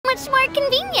much more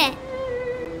convenient.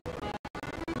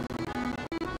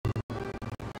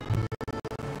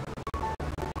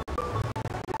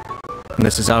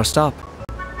 This is our stop.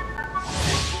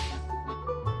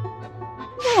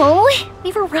 Oh,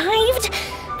 we've arrived,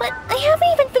 but I haven't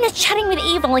even finished chatting with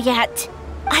Aval yet.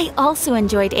 I also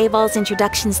enjoyed Aval's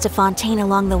introductions to Fontaine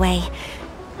along the way.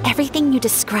 Everything you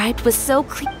described was so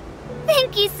clear.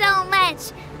 Thank you so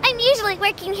much. I'm usually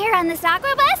working here on the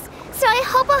Sakura bus, so I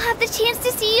hope I'll have the chance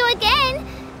to see you again.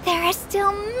 There are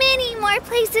still many more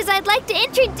places I'd like to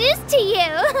introduce to you.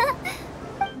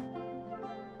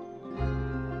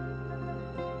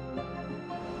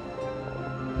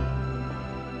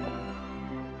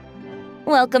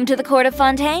 Welcome to the court of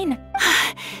Fontaine.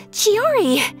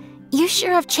 Chiori, you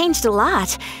sure have changed a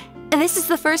lot. This is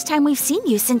the first time we've seen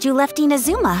you since you left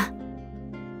Inazuma.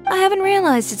 I haven't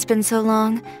realized it's been so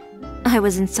long. I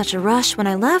was in such a rush when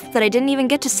I left that I didn't even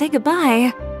get to say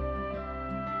goodbye.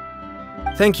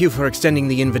 Thank you for extending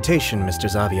the invitation, Mr.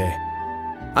 Xavier.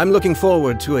 I'm looking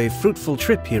forward to a fruitful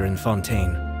trip here in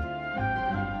Fontaine.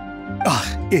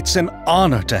 It's an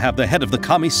honor to have the head of the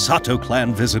Kamisato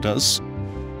clan visit us.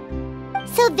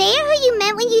 So they're who you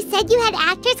meant when you said you had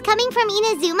actors coming from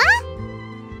Inazuma?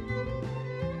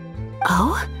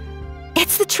 Oh?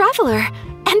 It's the Traveler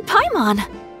and Paimon.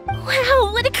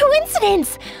 Wow, what a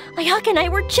coincidence! Ayaka and I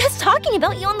were just talking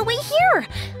about you on the way here.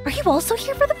 Are you also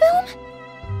here for the film?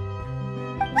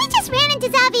 We just ran into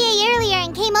Xavier earlier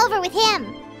and came over with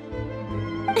him.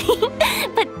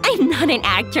 But I'm not an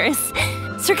actress.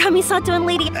 Sir Kamisato and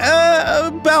Lady...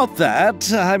 About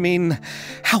that, I mean,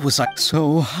 how was I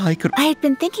so I could... I had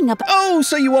been thinking about... Oh,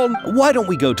 so you all... Why don't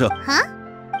we go to... Huh?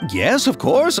 Yes, of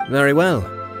course. Very well.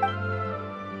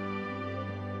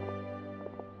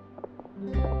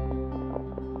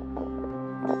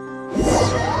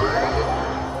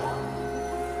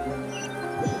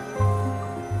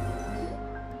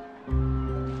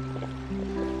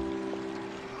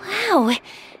 Wow,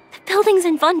 the buildings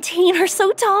in Fontaine are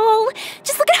so tall.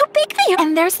 Just look at how big they are.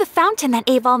 And there's the fountain that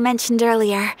Aval mentioned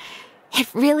earlier. It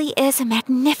really is a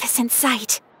magnificent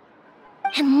sight.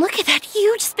 And look at that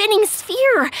huge spinning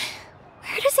sphere.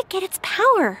 Where does it get its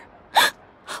power?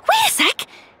 Wait a sec!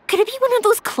 Could it be one of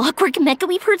those clockwork mecha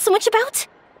we've heard so much about?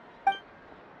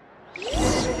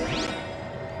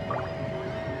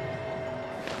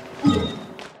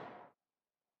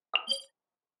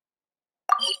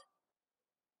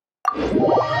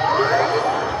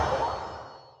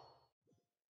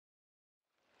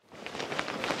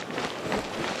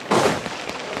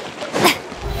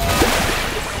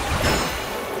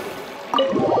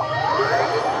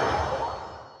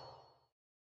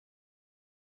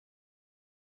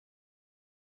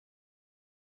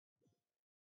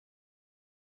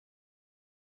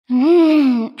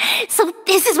 So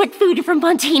this is what food from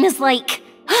Fontaine is like.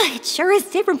 It sure is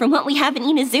different from what we have in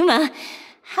Inazuma.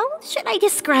 How should I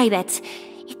describe it?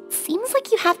 It seems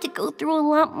like you have to go through a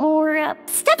lot more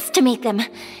steps to make them.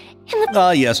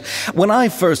 Yes. When I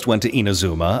first went to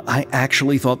Inazuma, I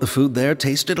actually thought the food there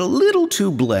tasted a little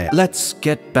too bland. Let's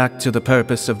get back to the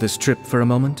purpose of this trip for a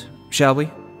moment, shall we?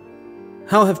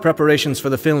 How have preparations for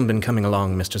the film been coming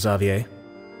along, Mr. Xavier?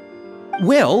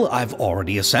 Well, I've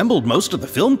already assembled most of the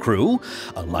film crew,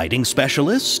 a lighting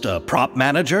specialist, a prop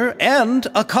manager, and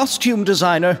a costume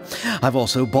designer. I've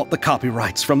also bought the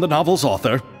copyrights from the novel's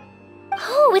author.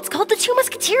 Oh, it's called The Two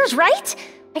Musketeers, right?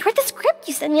 I read the script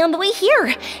you sent me on the way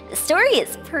here. The story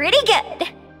is pretty good.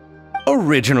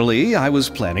 Originally, I was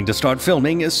planning to start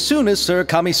filming as soon as Sir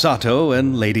Kamisato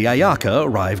and Lady Ayaka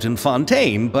arrived in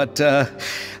Fontaine, but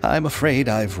I'm afraid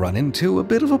I've run into a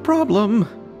bit of a problem.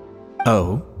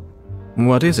 Oh?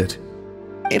 What is it?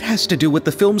 It has to do with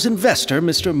the film's investor,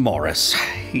 Mr. Morris.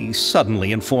 He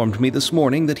suddenly informed me this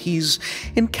morning that he's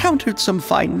encountered some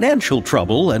financial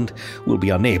trouble and will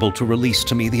be unable to release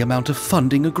to me the amount of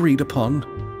funding agreed upon.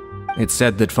 It's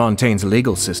said that Fontaine's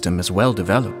legal system is well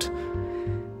developed.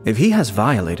 If he has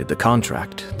violated the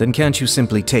contract, then can't you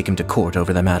simply take him to court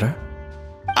over the matter?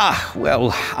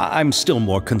 Well, I'm still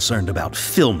more concerned about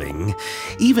filming.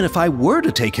 Even if I were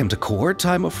to take him to court,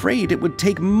 I'm afraid it would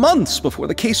take months before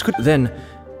the case could— Then,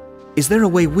 is there a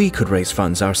way we could raise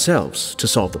funds ourselves to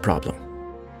solve the problem?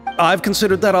 I've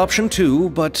considered that option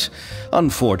too, but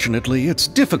unfortunately, it's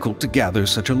difficult to gather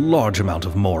such a large amount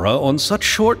of mora on such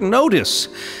short notice.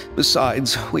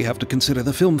 Besides, we have to consider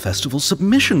the film festival's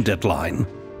submission deadline.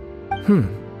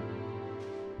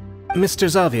 Mr.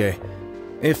 Xavier,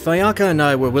 if Ayaka and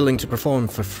I were willing to perform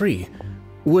for free,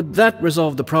 would that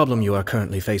resolve the problem you are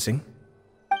currently facing?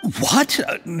 What?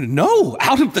 No,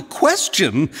 out of the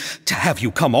question. To have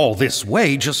you come all this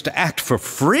way just to act for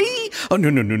free? Oh,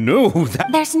 no.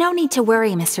 There's no need to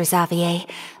worry, Mr. Xavier.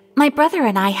 My brother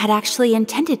and I had actually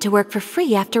intended to work for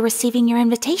free after receiving your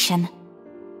invitation.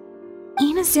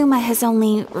 Inazuma has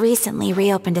only recently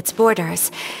reopened its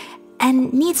borders,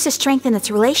 and needs to strengthen its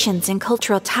relations and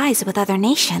cultural ties with other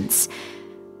nations.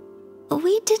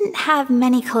 We didn't have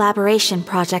many collaboration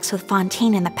projects with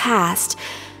Fontaine in the past,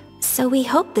 so we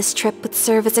hoped this trip would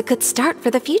serve as a good start for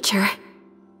the future.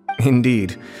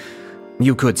 Indeed.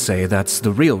 You could say that's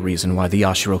the real reason why the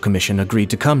Yashiro Commission agreed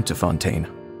to come to Fontaine.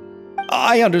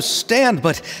 I understand,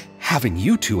 but having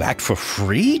you two act for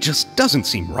free just doesn't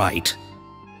seem right.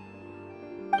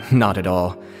 Not at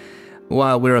all.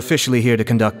 While we're officially here to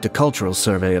conduct a cultural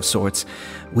survey of sorts,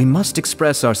 we must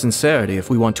express our sincerity if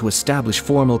we want to establish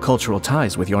formal cultural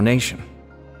ties with your nation.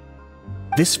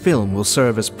 This film will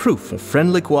serve as proof of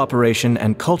friendly cooperation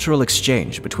and cultural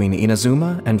exchange between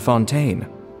Inazuma and Fontaine.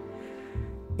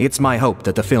 It's my hope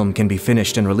that the film can be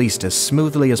finished and released as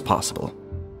smoothly as possible.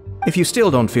 If you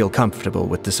still don't feel comfortable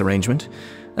with this arrangement,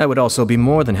 I would also be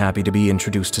more than happy to be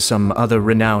introduced to some other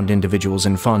renowned individuals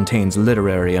in Fontaine's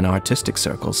literary and artistic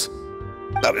circles.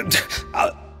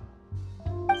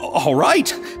 All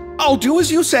right, I'll do as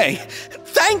you say.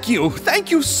 Thank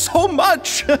you so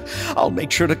much. I'll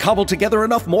make sure to cobble together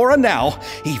enough mora now,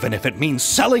 even if it means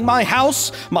selling my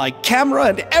house, my camera,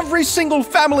 and every single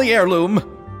family heirloom.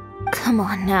 Come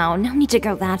on now, no need to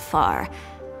go that far.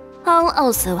 I'll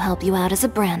also help you out as a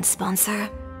brand sponsor.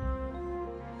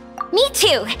 Me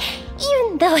too!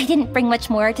 Even though I didn't bring much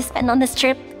more to spend on this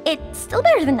trip, it's still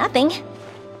better than nothing.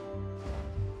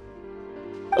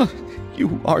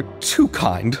 You are too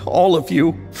kind, all of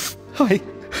you. I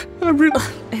really...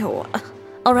 Ew.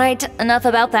 Alright, enough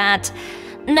about that.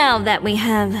 Now that we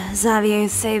have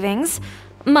Xavier's savings,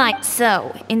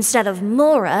 so instead of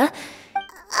Mora...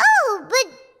 Oh, but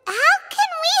how can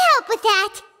we help with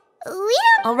that? We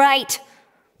don't... Alright,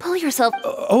 pull yourself...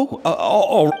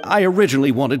 I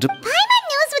originally wanted to... Paimon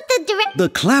knows what the direct... The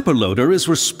clapper loader is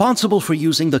responsible for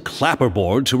using the clapper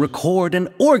board to record and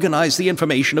organize the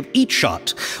information of each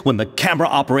shot when the camera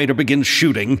operator begins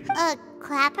shooting. A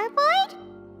clapperboard?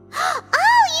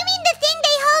 Oh, you mean the thing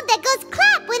they hold that goes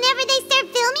clap whenever they start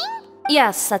filming?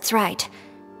 Yes, that's right.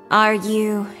 Are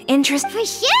you interested? For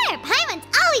sure! Paimon's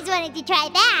always wanted to try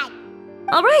that!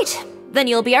 Alright, then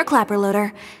you'll be our clapper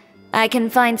loader. I can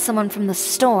find someone from the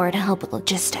store to help with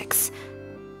logistics.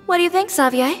 What do you think,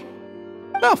 Xavier?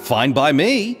 Oh, fine by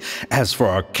me. As for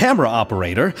our camera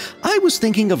operator, I was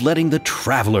thinking of letting the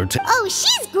Traveler Oh,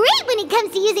 she's great when it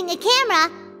comes to using a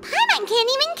camera! Paimon can't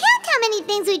even count how many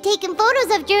things we've taken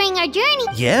photos of during our journey.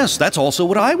 Yes, that's also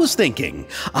what I was thinking.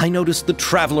 I noticed the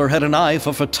Traveler had an eye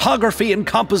for photography and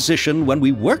composition when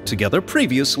we worked together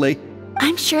previously.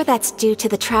 I'm sure that's due to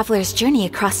the Traveler's journey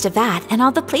across Teyvat and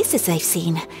all the places they've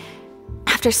seen.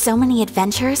 After so many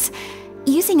adventures,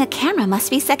 using a camera must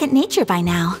be second nature by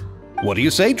now. What do you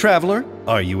say, Traveler?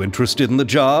 Are you interested in the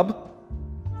job?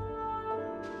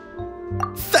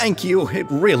 Thank you. It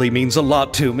really means a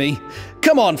lot to me.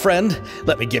 Come on, friend.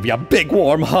 Let me give you a big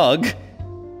warm hug. So,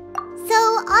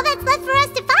 all that's left for us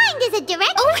to find is a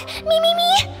director? Oh,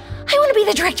 me! I want to be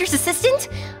the director's assistant!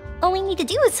 All we need to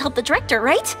do is help the director,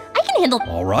 right? I can handle...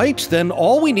 All right, then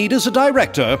all we need is a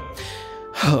director.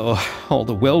 Oh, all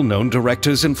the well-known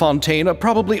directors in Fontaine are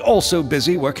probably also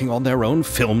busy working on their own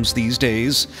films these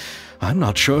days. I'm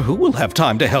not sure who will have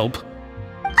time to help.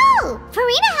 Oh,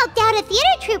 Farina helped out a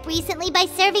theater troupe recently by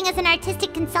serving as an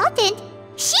artistic consultant.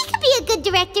 She could be a good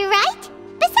director, right?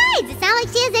 Besides, it's not like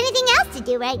she has anything else to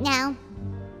do right now.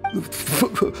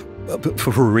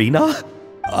 Farina?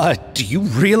 Do you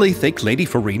really think Lady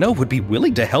Farina would be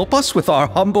willing to help us with our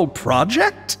humble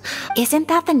project? Isn't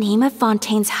that the name of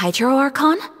Fontaine's Hydro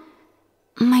Archon?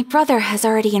 My brother has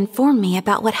already informed me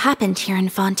about what happened here in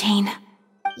Fontaine.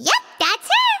 Yep, that's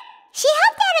her! She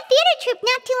helped out a theater troupe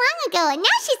not too long ago, and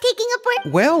now she's taking up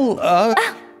work— Well,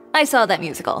 I saw that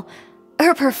musical.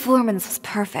 Her performance was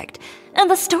perfect, and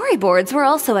the storyboards were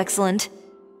also excellent.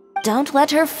 Don't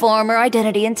let her former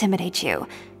identity intimidate you.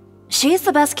 She's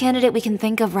the best candidate we can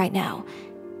think of right now.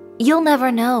 You'll never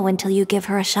know until you give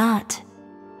her a shot.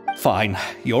 Fine.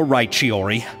 You're right,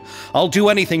 Shiori. I'll do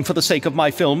anything for the sake of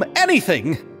my film.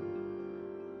 Anything!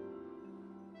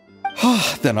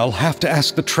 Then I'll have to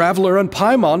ask the Traveler and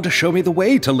Paimon to show me the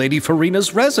way to Lady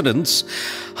Farina's residence.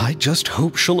 I just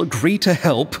hope she'll agree to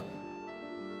help.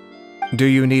 Do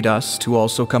you need us to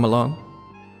also come along?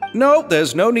 No,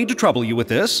 there's no need to trouble you with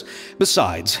this.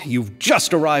 Besides, you've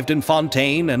just arrived in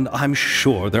Fontaine, and I'm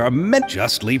sure there are many—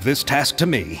 Just leave this task to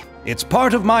me. It's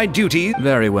part of my duty—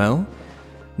 Very well.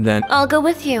 Then I'll go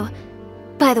with you.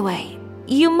 By the way,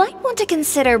 you might want to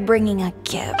consider bringing a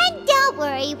gift. And don't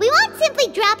worry, we won't simply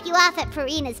drop you off at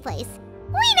Farina's place.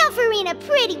 We know Farina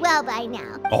pretty well by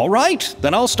now. All right,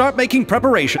 then I'll start making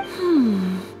preparation.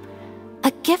 A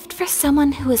gift for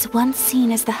someone who was once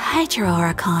seen as the Hydra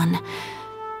Oricon.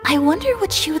 I wonder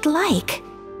what she would like.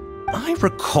 I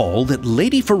recall that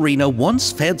Lady Farina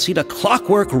once fancied a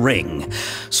clockwork ring,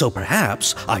 so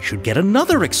perhaps I should get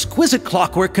another exquisite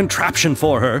clockwork contraption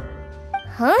for her.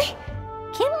 Huh?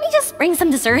 Can't we just bring some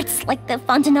desserts, like the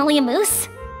Fontinalia mousse?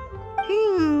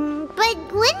 But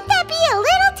wouldn't that be a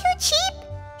little too cheap?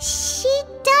 She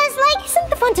does like... Isn't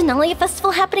the Fontinalia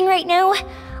festival happening right now?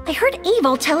 I heard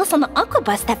Abel tell us on the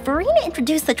Aquabus that Farina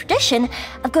introduced the tradition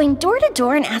of going door to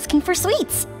door and asking for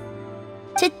sweets.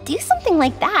 To do something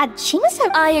like that, she must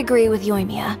have... I agree with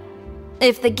Yoimiya.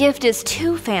 If the gift is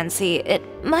too fancy, it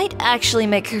might actually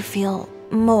make her feel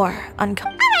more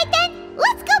uncomfortable. Alright then,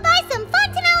 let's go buy some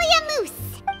Fontinalia mousse!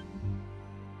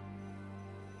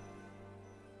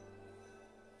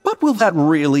 But will that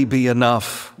really be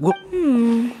enough?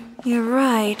 You're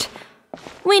right.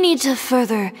 We need to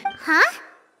further... Huh?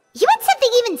 You want something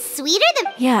even sweeter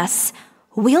than... Yes,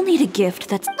 we'll need a gift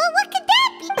that's... Well, what could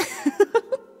that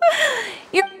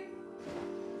be? You're...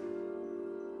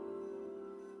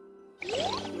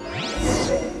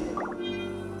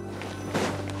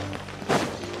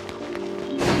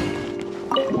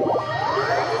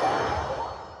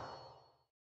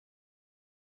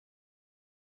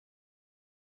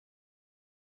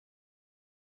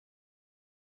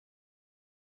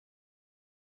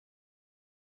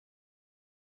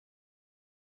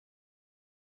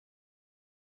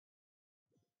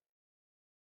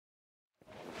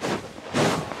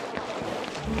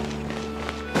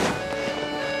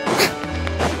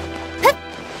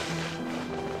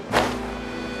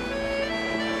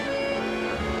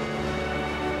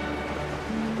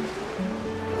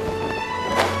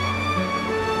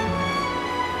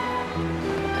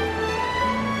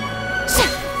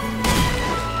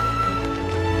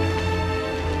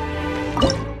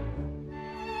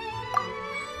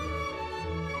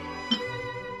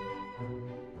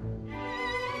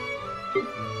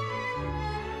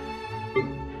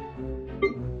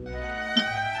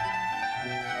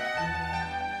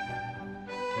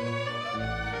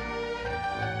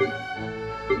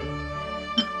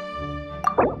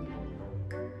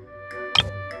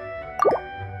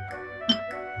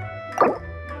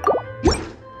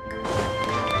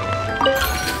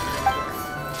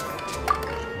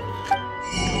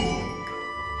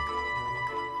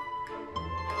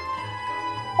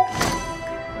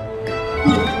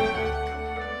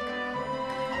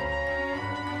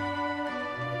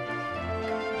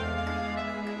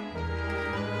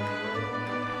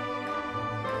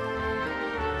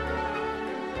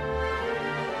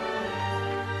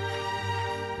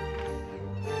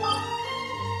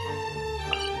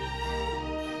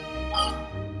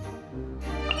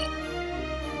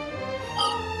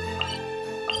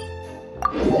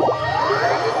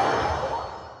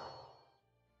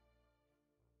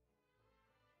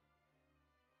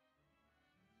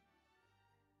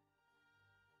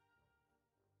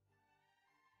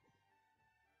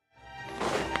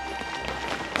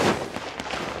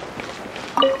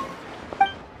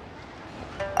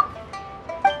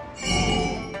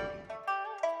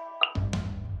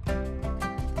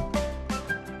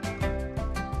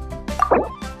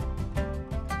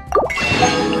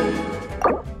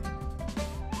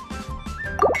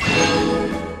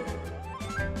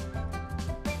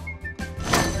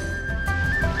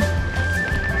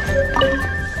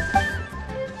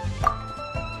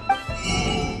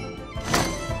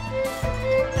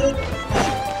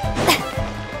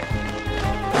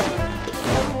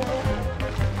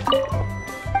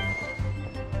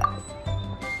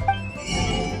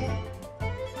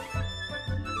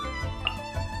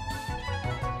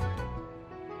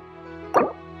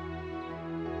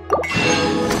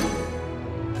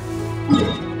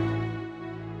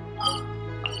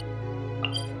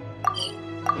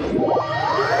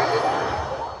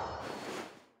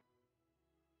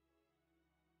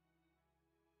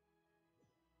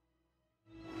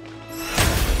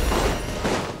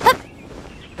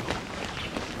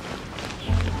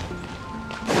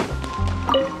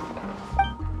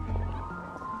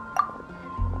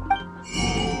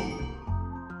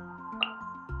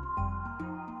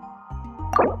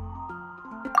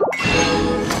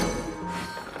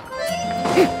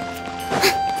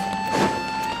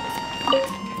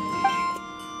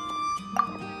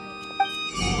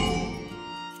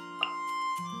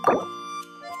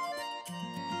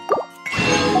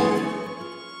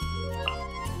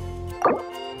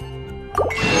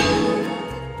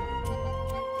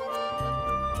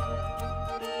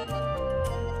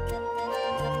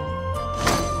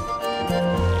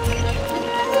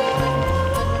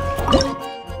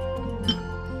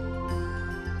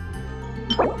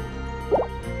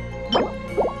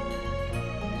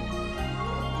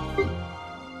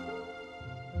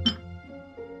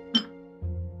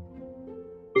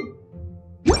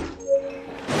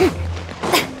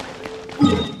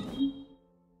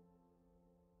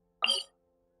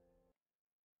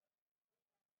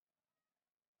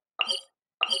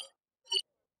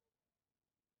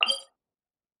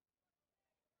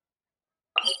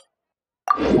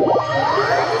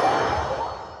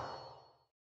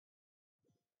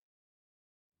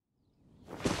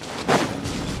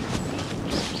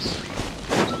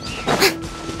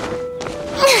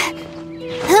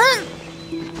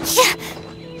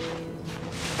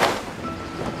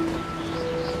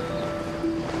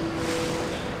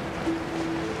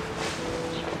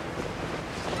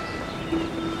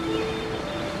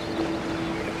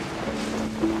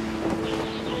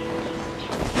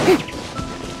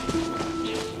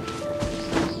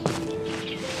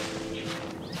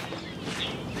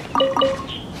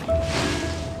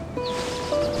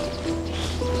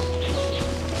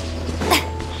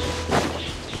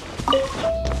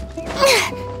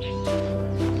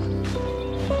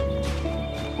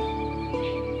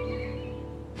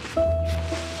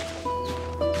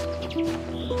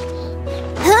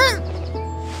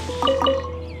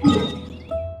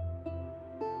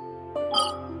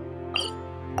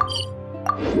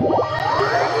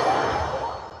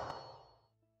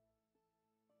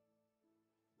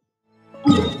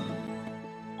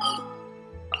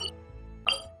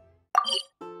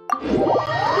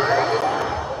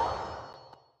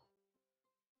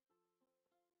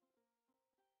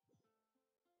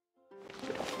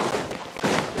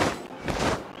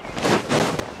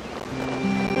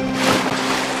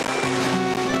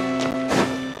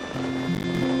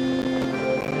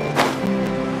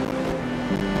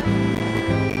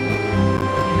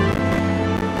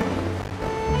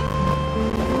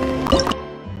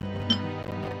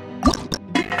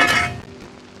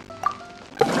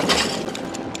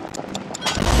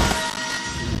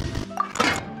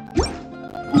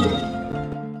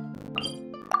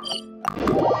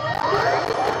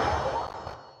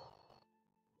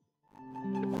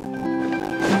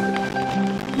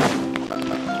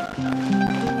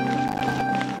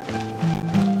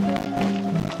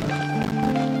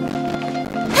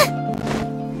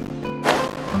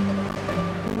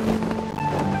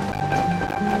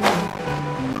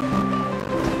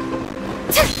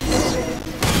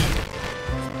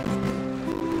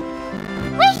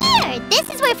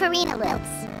 Farina lives.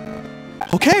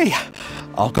 Okay,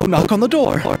 I'll go knock on the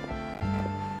door.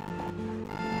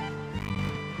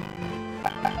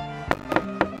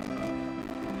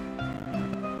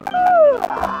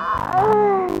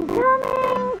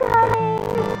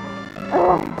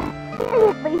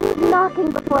 Seriously, who's knocking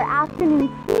before afternoon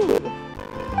tea?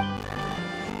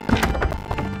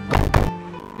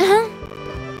 Huh?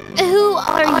 Who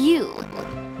are you?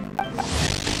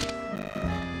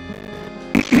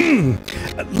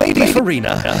 Lady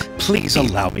Farina, please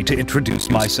allow me to introduce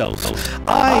myself.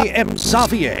 I am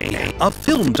Xavier, a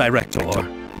film director.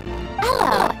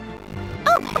 Hello.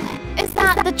 Oh, is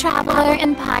that the traveler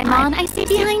in Paimon I see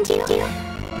behind you?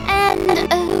 And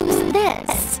who's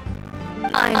this?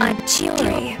 I'm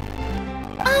Chiori.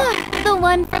 Ah, the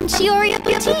one from Chioria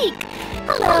Boutique.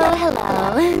 Hello.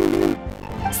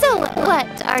 So,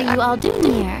 what are you all doing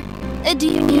here? Do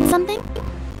you need something?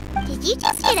 Did you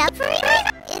just get up,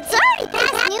 Farina? It's already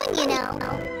past noon, you know.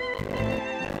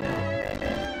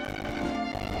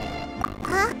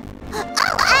 Huh?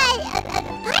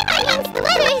 Paimon thinks the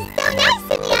weather is so nice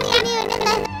in the afternoon and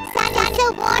the sun is so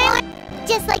warm.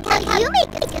 Just like how you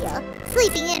make us feel.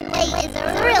 Sleeping in late is a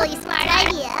really smart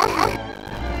idea.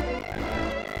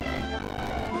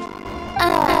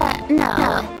 No.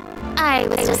 I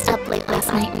was just up late last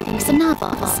night reading some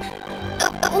novels.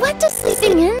 What does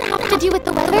sleeping in have to do with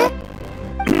the weather?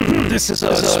 This is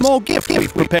a small gift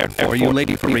we've prepared for you,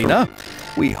 Lady Farina.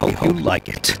 We hope you like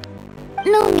it.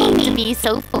 No need to be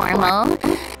so formal.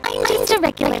 I'm just a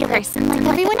regular person like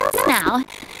everyone else now.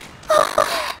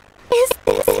 Is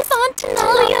this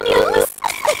Fontanella mousse?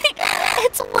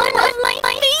 It's one of my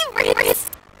favorites.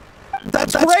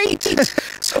 That's great!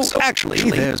 So actually,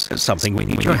 there's something we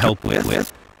need your help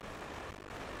with.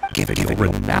 Given your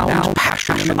renowned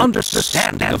passion and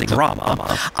understanding of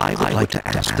drama, I would like to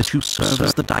ask that you serve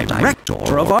as the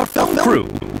director of our film crew.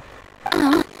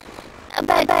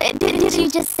 But did you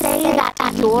just say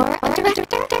that you're a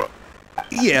director?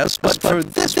 Yes, but for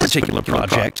this particular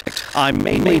project, I'm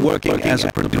mainly working as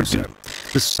a producer.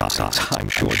 Besides, I'm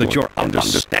sure that your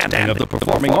understanding of the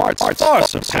performing arts far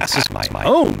surpasses my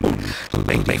own,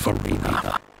 Lady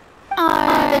Farina.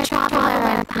 Are the Traveler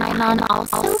and Paimon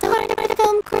also part of the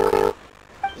film crew?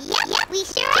 Yep, we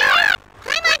sure are.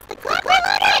 Paimon's the clock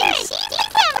operator. She's the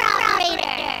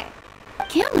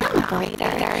camera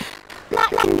operator. That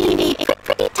can be a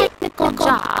pretty technical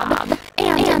job,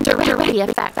 and directly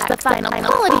affects the final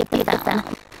quality of the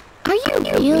film. Are you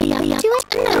really up to it?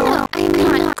 No, I'm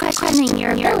not questioning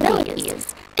your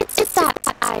abilities. It's just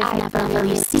that I've never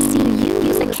really seen you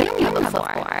use a camera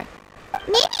before.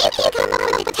 Maybe you can come up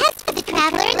with a test for the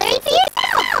Traveler and see for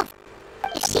yourself.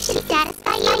 If she should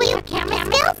satisfy you with your camera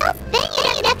skills, then you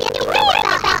don't have to worry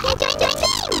about entering the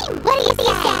team. What do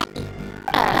you say?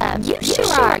 You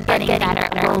sure are getting better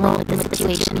at rolling with the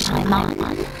situation,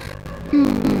 Paimon.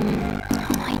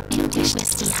 I do wish to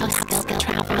see how skilled the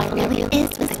Traveler really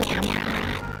is with a camera.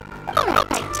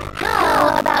 Alright,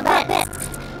 how about this?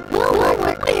 We'll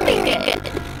work very good.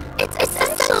 It's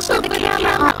essential for the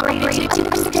camera operator to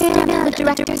understand the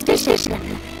director's vision.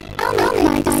 I'll make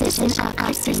my decision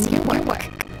after seeing your work.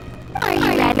 Are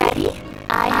you ready?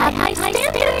 I have my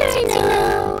standards, you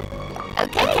know.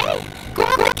 Okay,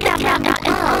 grab the camera and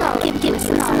I'll give you a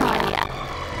scenario.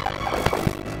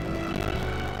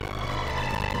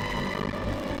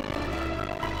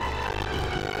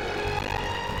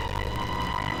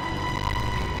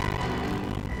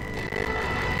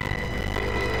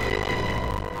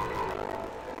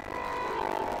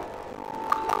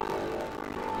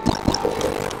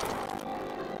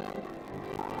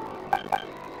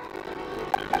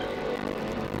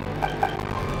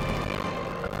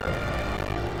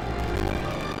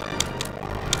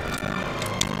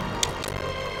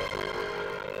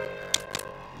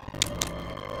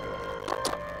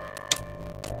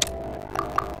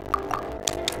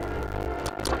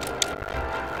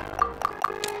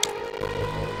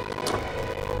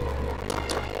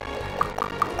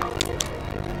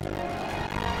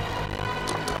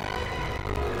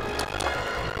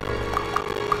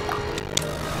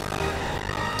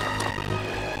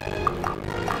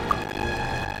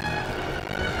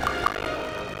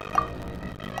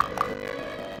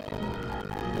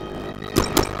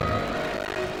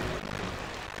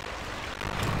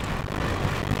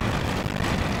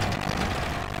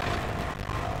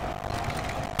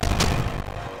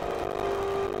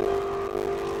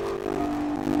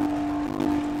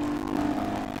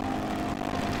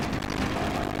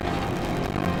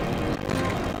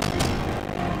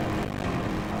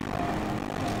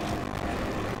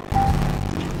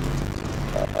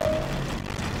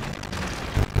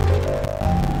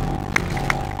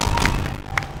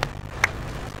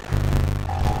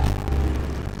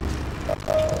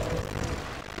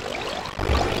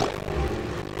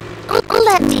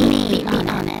 be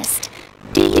honest.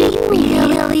 Do you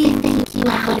really think you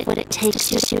have what it takes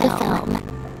to shoot a film?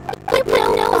 With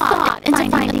no thought into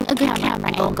finding a good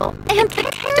camera angle, and the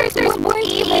characters weren't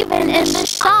even in the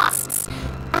shots.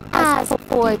 As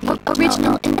for the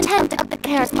original intent of the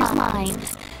characters'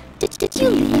 lines, did you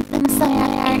leave them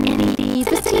somewhere in the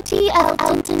vicinity of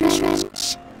Elton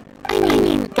Trench? I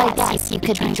mean, I guess you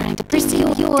could be trying to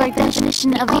pursue your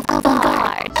definition of the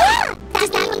avant-garde. Does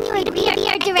that mean you were to be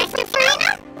our director,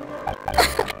 Farina?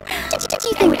 Did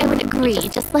you think I would agree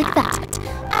just like that?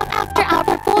 After our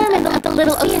performance at the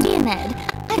Little Oceanid,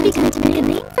 I've begun to make a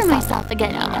name for myself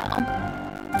again, you know.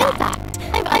 In fact,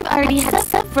 I've already had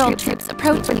several troops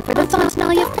approach me for the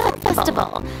Fontanalia Film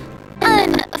Festival.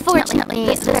 Unfortunately,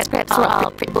 the scripts were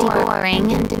all pretty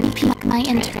boring and didn't pique my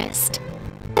interest.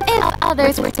 If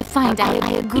others were to find out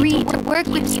I agreed to work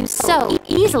with you so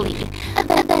easily,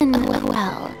 then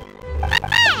well...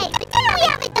 Hey, but didn't we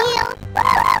have a deal? What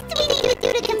else do we need to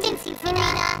do to convince you,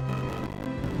 Farina?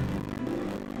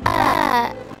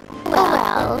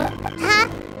 Well... Huh?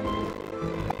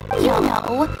 You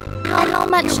know, how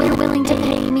much you're willing to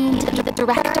pay me to be the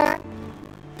director?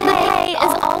 Pay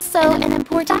is also an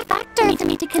important factor to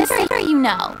me to consider, you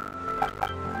know.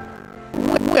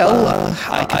 Well,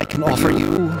 I can offer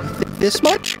you this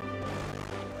much?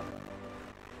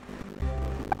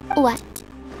 What?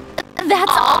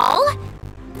 That's all?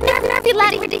 Nervy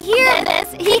laddie were to hear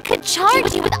this, he could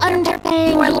charge you with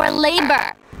underpaying your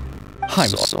labor. I'm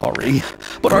sorry,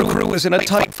 but our crew is in a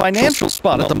tight financial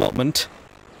spot at the moment.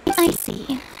 I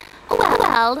see.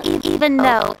 Well, even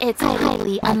though it's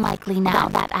highly unlikely now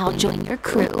that I'll join your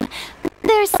crew,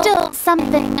 there's still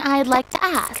something I'd like to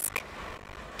ask.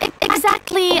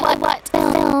 Exactly what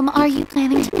film are you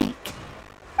planning to make?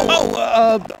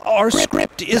 Our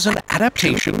script is an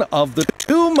adaptation of The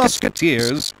Two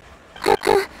Musketeers.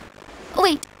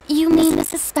 Wait, you mean the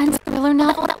suspense thriller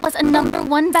novel that was a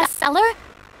 #1 bestseller?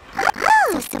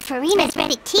 Oh, so Farina's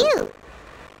read it too.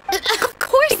 Of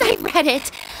course I've read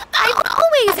it. I've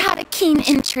always had a keen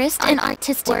interest in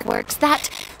artistic works that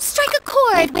strike a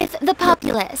chord with the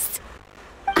populace.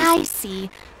 I see.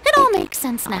 It all makes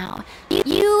sense now.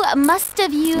 You must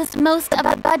have used most of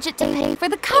the budget to pay for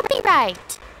the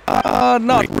copyright.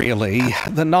 Not really.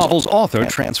 The novel's author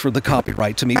transferred the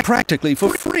copyright to me practically for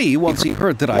free once he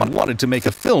heard that I wanted to make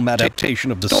a film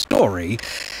adaptation of the story.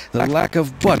 The lack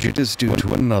of budget is due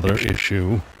to another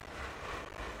issue.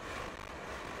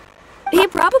 He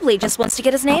probably just wants to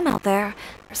get his name out there.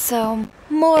 So,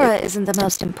 Mora isn't the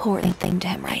most important thing to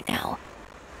him right now.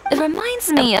 It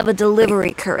reminds me of a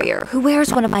delivery courier who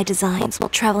wears one of my designs while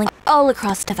traveling all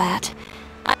across Teyvat.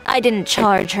 I didn't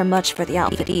charge her much for the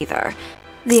outfit either.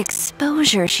 The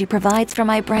exposure she provides for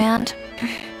my brand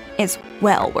is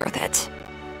well worth it.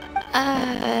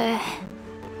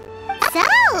 So,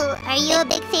 are you a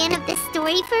big fan of this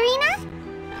story, Farina?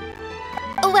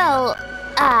 Well,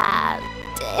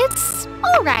 it's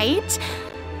alright.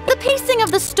 The pacing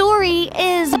of the story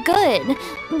is good,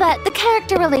 but the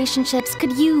character relationships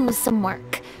could use some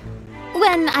work.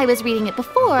 When I was reading it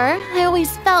before, I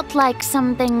always felt like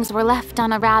some things were left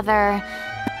on a rather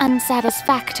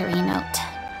unsatisfactory note.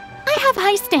 I have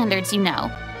high standards, you know.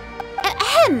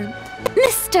 Ahem,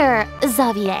 Mr.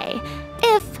 Xavier,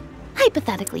 if,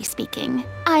 hypothetically speaking,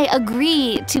 I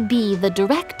agree to be the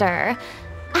director,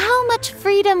 how much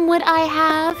freedom would I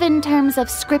have in terms of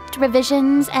script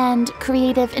revisions and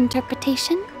creative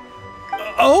interpretation?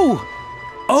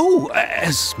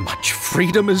 As much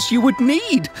freedom as you would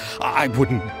need. I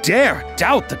wouldn't dare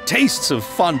doubt the tastes of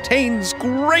Fontaine's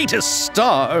greatest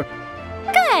star.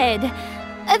 Good.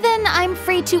 Then I'm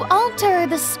free to alter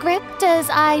the script as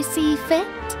I see fit?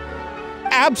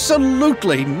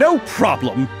 Absolutely, no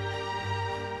problem.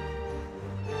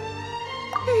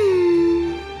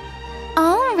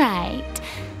 All right.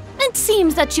 It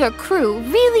seems that your crew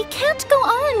really can't go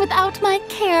on without my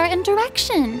care and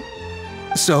direction.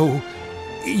 So,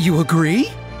 you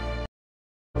agree?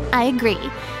 I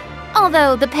agree.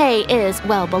 Although the pay is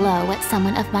well below what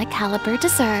someone of my caliber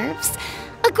deserves.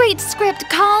 A great script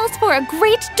calls for a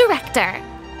great director.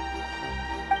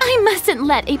 I mustn't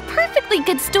let a perfectly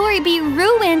good story be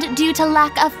ruined due to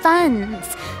lack of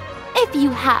funds. If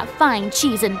you have fine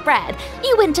cheese and bread,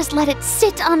 you wouldn't just let it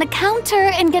sit on the counter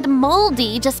and get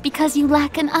moldy just because you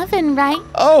lack an oven, right?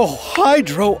 Oh,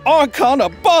 Hydro Archon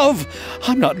above!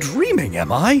 I'm not dreaming,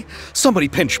 am I? Somebody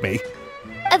pinch me.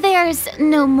 There's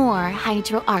no more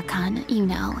Hydro Archon, you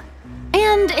know.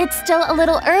 And it's still a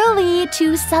little early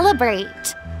to celebrate.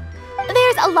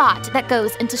 There's a lot that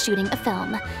goes into shooting a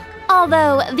film.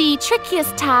 Although the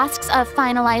trickiest tasks of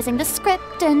finalizing the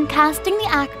script and casting the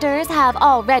actors have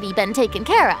already been taken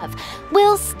care of,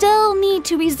 we'll still need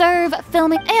to reserve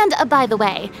filming. And by the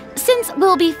way, since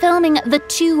we'll be filming The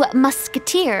Two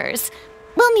Musketeers,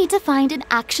 we'll need to find an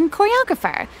action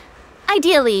choreographer.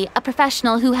 Ideally, a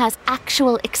professional who has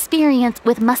actual experience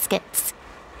with muskets.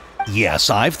 Yes,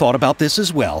 I've thought about this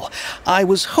as well. I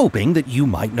was hoping that you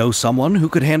might know someone who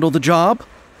could handle the job.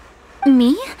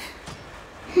 Me?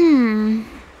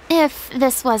 If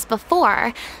this was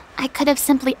before, I could have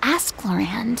simply asked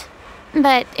Glorand.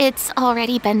 But it's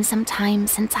already been some time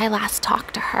since I last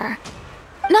talked to her.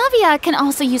 Navia can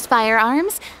also use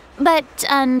firearms, but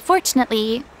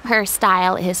unfortunately, her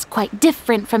style is quite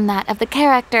different from that of the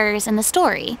characters in the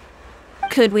story.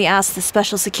 Could we ask the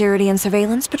Special Security and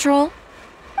Surveillance Patrol?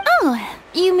 Oh,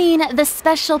 you mean the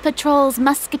Special Patrol's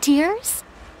musketeers?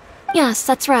 Yes,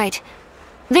 that's right.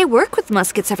 They work with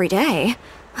muskets every day.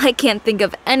 I can't think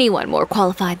of anyone more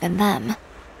qualified than them.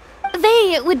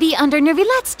 They would be under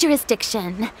Nervilette's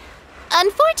jurisdiction.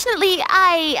 Unfortunately,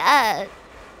 I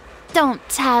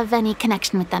don't have any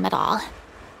connection with them at all.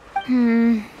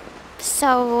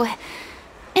 So,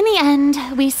 in the end,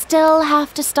 we still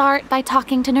have to start by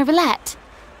talking to Nervilette.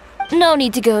 No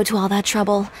need to go to all that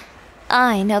trouble.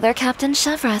 I know their Captain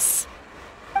Chevres.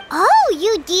 Oh,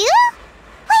 you do?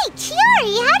 Wait,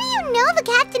 Chiori, how do you know the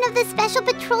captain of the Special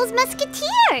Patrol's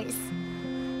Musketeers?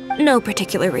 No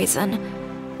particular reason.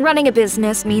 Running a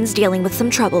business means dealing with some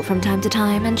trouble from time to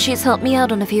time, and she's helped me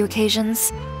out on a few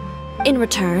occasions. In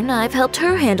return, I've helped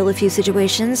her handle a few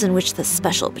situations in which the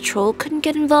Special Patrol couldn't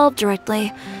get involved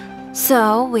directly.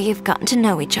 So, we've gotten to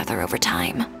know each other over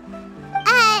time.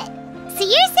 So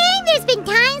you're saying there's been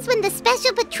times when the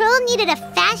Special Patrol needed a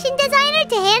fashion designer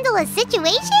to handle a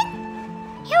situation?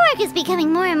 Your work is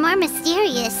becoming more and more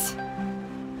mysterious.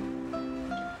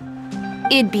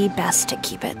 It'd be best to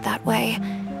keep it that way.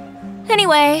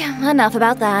 Anyway, enough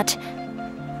about that.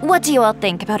 What do you all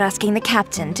think about asking the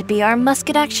captain to be our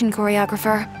musket action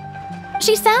choreographer?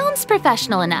 She sounds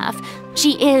professional enough.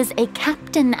 She is a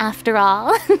captain after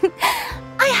all.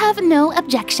 I have no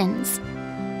objections.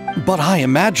 But I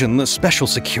imagine the Special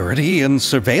Security and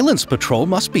Surveillance Patrol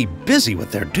must be busy with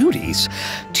their duties.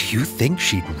 Do you think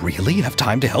she'd really have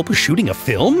time to help with shooting a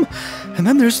film? And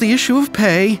then there's the issue of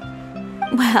pay.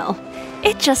 Well,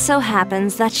 it just so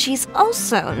happens that she's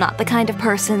also not the kind of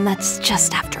person that's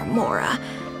just after Mora.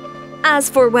 As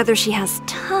for whether she has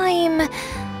time,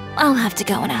 I'll have to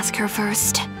go and ask her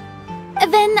first.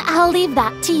 Then I'll leave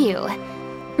that to you.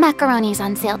 Macaroni's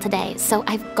on sale today, so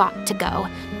I've got to go.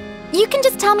 You can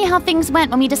just tell me how things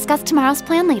went when we discuss tomorrow's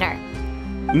plan later.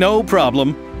 No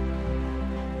problem.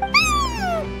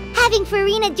 Having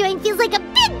Farina join feels like a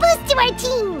big boost to our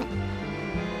team!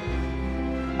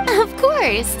 Of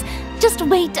course. Just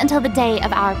wait until the day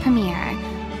of our premiere.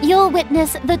 You'll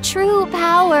witness the true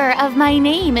power of my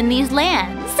name in these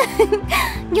lands.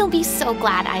 You'll be so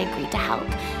glad I agreed to help.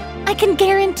 I can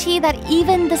guarantee that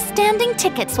even the standing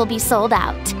tickets will be sold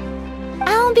out.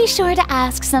 I'll be sure to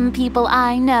ask some people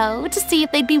I know to see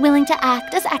if they'd be willing to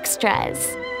act as extras.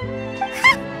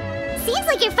 Seems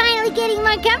like you're finally getting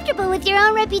more comfortable with your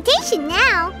own reputation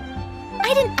now.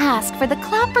 I didn't ask for the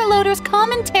Clapper Loader's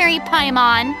commentary,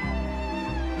 Paimon.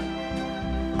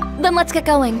 Then let's get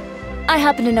going. I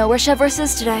happen to know where Chevres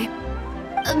is today.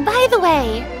 By the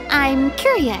way, I'm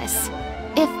curious.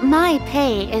 If my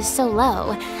pay is so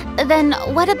low, then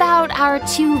what about our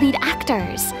two lead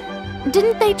actors?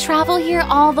 Didn't they travel here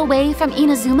all the way from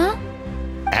Inazuma?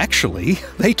 Actually,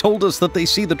 they told us that they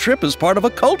see the trip as part of a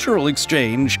cultural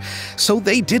exchange, so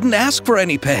they didn't ask for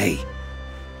any pay.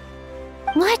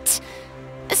 What?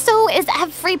 So is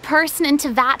every person in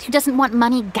Tevat who doesn't want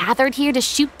money gathered here to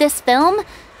shoot this film?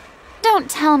 Don't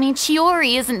tell me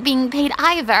Chiori isn't being paid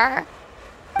either.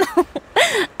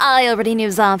 I already knew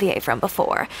Xavier from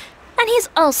before, and he's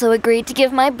also agreed to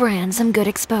give my brand some good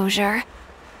exposure.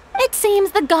 It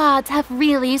seems the gods have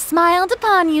really smiled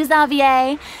upon you,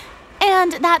 Xavier.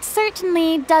 And that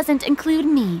certainly doesn't include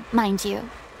me, mind you.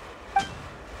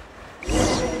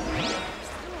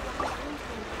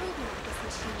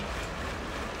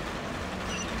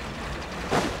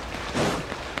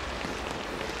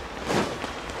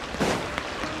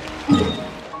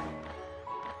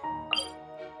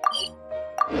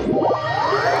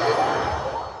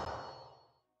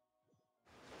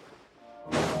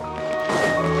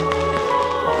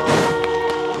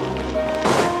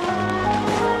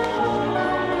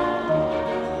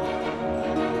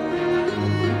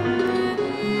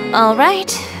 All right,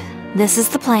 this is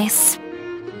the place.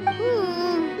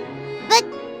 But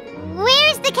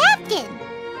where's the captain?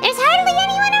 There's hardly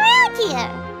anyone around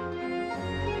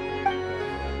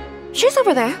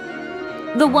over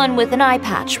there. The one with an eye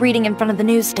patch reading in front of the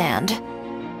newsstand.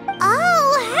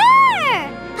 Oh, her!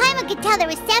 Paimon could tell there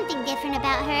was something different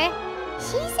about her.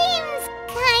 She seems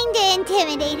kinda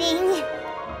intimidating.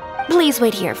 Please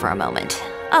wait here for a moment.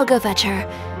 I'll go fetch her.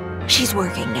 She's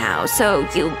working now, so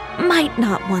you might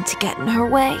not want to get in her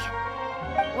way.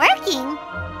 Working?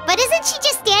 But isn't she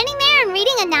just standing there and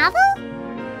reading a novel?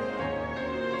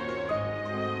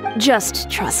 Just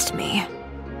trust me.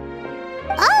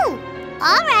 Oh,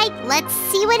 alright, let's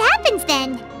see what happens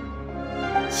then.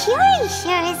 Shiori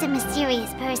sure is a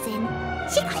mysterious person.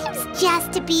 She claims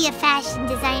just to be a fashion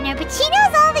designer, but she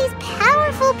knows all these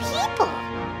powerful people.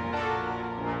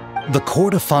 The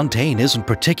court of Fontaine isn't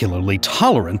particularly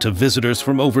tolerant of visitors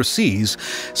from overseas,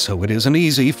 so it isn't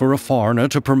easy for a foreigner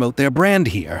to promote their brand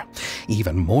here.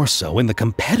 Even more so in the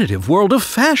competitive world of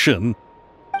fashion.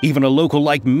 Even a local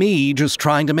like me just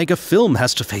trying to make a film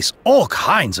has to face all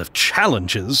kinds of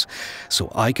challenges, so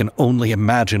I can only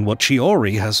imagine what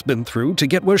Shiori has been through to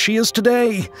get where she is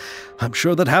today. I'm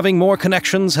sure that having more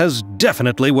connections has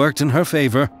definitely worked in her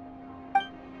favor.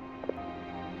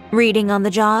 Reading on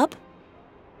the job?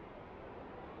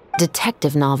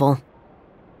 Detective novel.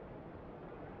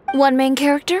 One main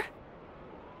character?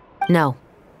 No.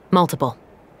 Multiple.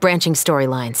 Branching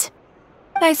storylines.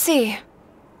 I see.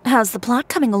 How's the plot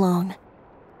coming along?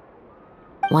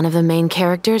 One of the main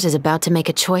characters is about to make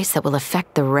a choice that will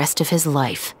affect the rest of his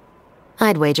life.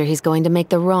 I'd wager he's going to make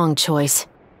the wrong choice.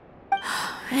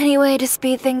 Any way to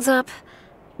speed things up?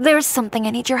 There's something I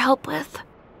need your help with.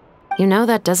 You know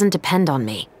that doesn't depend on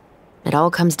me. It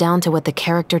all comes down to what the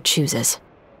character chooses.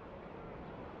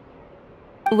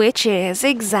 Which is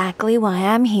exactly why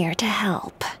I'm here to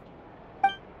help.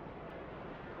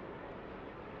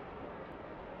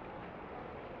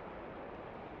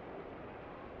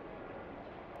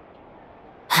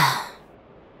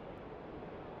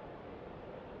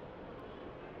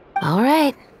 All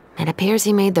right. It appears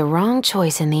he made the wrong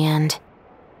choice in the end.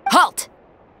 Halt!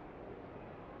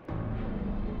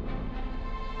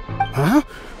 Huh?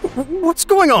 What's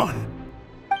going on?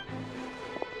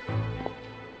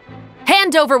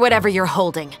 Hand over whatever you're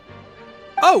holding.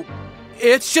 Oh,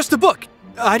 it's just a book.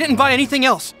 I didn't buy anything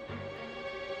else.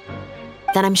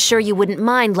 Then I'm sure you wouldn't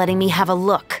mind letting me have a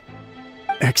look.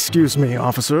 Excuse me,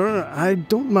 officer. I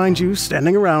don't mind you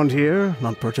standing around here,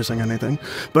 not purchasing anything,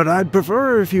 but I'd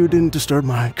prefer if you didn't disturb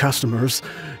my customers.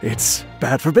 It's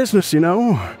bad for business, you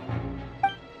know.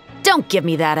 Don't give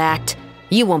me that act.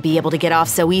 You won't be able to get off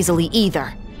so easily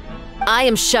either. I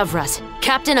am Shavras,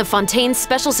 captain of Fontaine's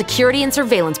Special Security and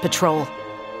Surveillance Patrol.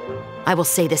 I will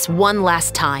say this one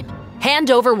last time. Hand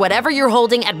over whatever you're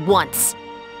holding at once.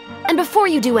 And before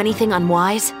you do anything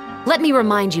unwise, let me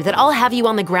remind you that I'll have you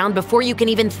on the ground before you can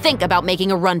even think about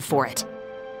making a run for it.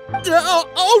 All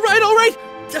right.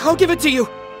 I'll give it to you.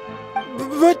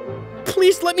 But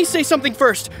please let me say something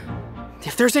first.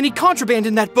 If there's any contraband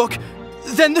in that book,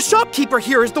 then the shopkeeper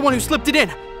here is the one who slipped it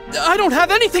in. I don't have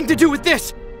anything to do with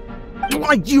this.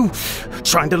 Why, you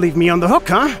trying to leave me on the hook,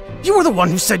 huh? You were the one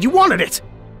who said you wanted it.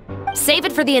 Save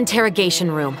it for the interrogation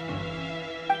room.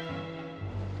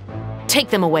 Take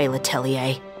them away,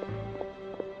 Letelier.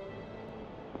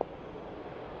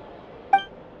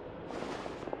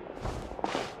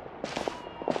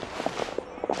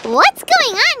 What's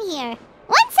going on here?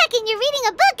 1 second you're reading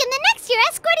a book and the next you're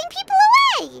escorting people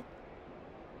away!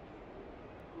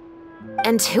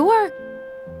 And who are...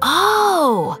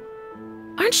 Oh!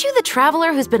 Aren't you the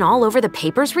traveler who's been all over the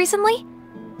papers recently?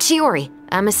 Shiori,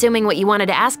 I'm assuming what you wanted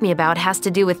to ask me about has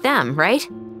to do with them, right?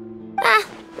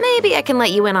 Maybe I can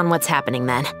let you in on what's happening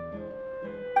then.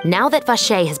 Now that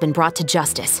Vacher has been brought to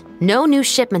justice, no new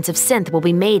shipments of synth will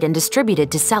be made and distributed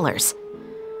to sellers.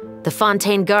 The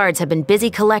Fontaine guards have been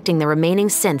busy collecting the remaining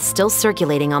synths still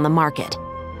circulating on the market.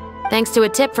 Thanks to a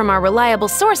tip from our reliable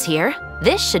source here,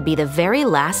 this should be the very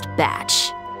last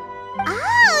batch.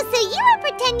 Oh, so you were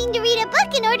pretending to read a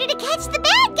book in order to catch the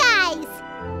bad guys!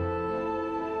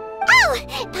 Oh,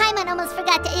 Paimon almost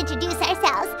forgot to introduce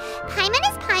ourselves. Paimon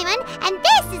is Paimon, and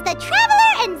this is the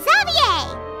Traveler and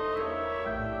Xavier!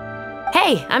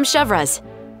 Hey, I'm Shavras.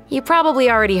 You probably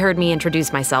already heard me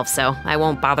introduce myself, so I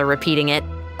won't bother repeating it.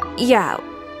 Yeah,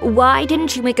 why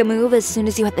didn't you make a move as soon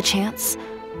as you had the chance?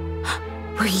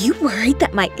 Were you worried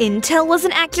that my intel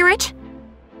wasn't accurate?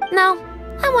 No,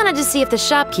 I wanted to see if the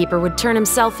shopkeeper would turn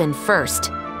himself in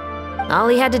first. All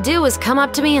he had to do was come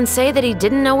up to me and say that he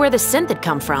didn't know where the synth had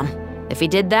come from. If he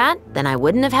did that, then I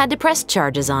wouldn't have had to press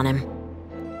charges on him.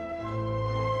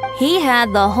 He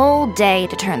had the whole day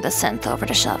to turn the synth over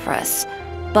to Shavras.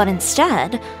 But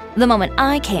instead, the moment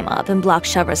I came up and blocked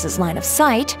Shavras' line of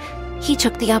sight, he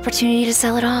took the opportunity to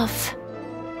sell it off.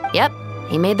 Yep,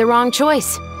 He made the wrong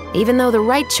choice, even though the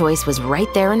right choice was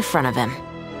right there in front of him.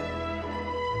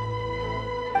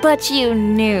 But you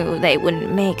knew they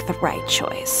wouldn't make the right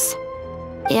choice.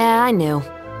 Yeah, I knew.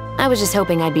 I was just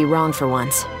hoping I'd be wrong for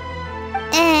once.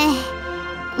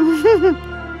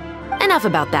 Enough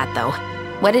about that, though.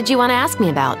 What did you want to ask me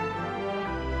about?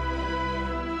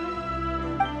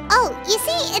 Oh, you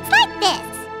see, it's like this.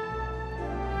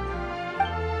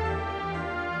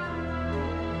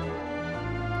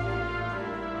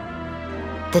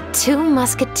 The Two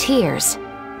Musketeers.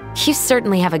 You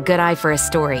certainly have a good eye for a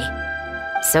story.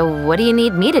 So what do you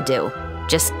need me to do?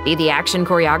 Just be the action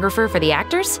choreographer for the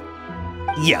actors?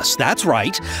 Yes, that's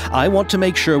right. I want to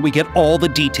make sure we get all the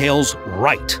details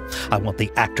right. I want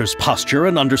the actor's posture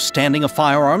and understanding of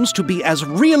firearms to be as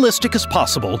realistic as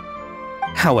possible.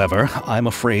 However, I'm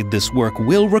afraid this work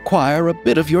will require a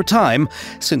bit of your time,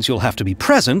 since you'll have to be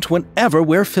present whenever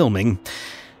we're filming.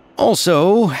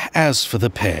 Also, as for the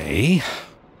pay...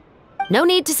 No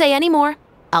need to say any more.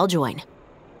 I'll join.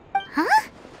 Huh?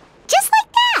 Just like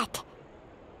that?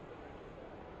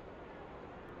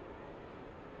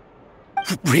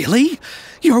 Really?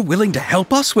 You're willing to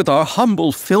help us with our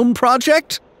humble film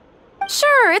project?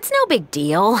 Sure, it's no big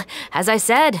deal. As I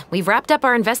said, we've wrapped up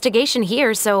our investigation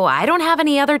here, so I don't have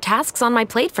any other tasks on my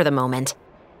plate for the moment.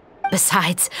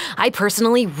 Besides, I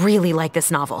personally really like this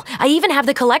novel. I even have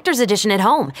the collector's edition at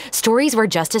home. Stories where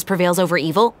justice prevails over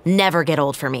evil never get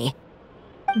old for me.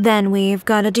 Then we've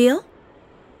got a deal?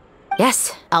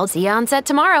 Yes, I'll see you on set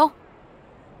tomorrow.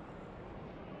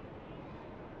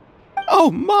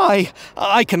 Oh my!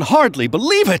 I can hardly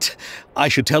believe it! I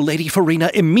should tell Lady Farina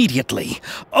immediately.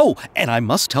 Oh, and I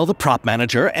must tell the prop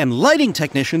manager and lighting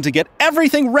technician to get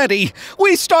everything ready!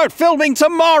 We start filming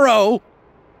tomorrow!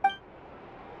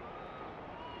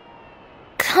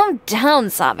 Calm down,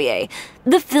 Xavier.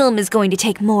 The film is going to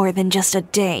take more than just a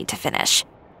day to finish.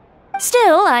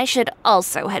 Still, I should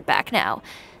also head back now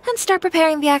and start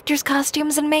preparing the actors'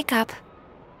 costumes and makeup.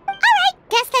 Alright,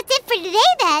 guess that's it for today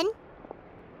then.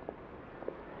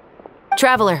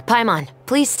 Traveler, Paimon,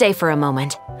 please stay for a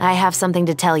moment. I have something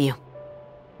to tell you.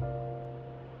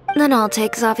 Then I'll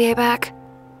take Xavier back.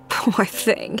 Poor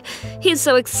thing. He's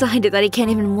so excited that he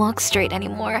can't even walk straight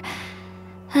anymore.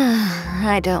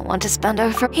 I don't want to spend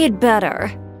our He'd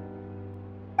better.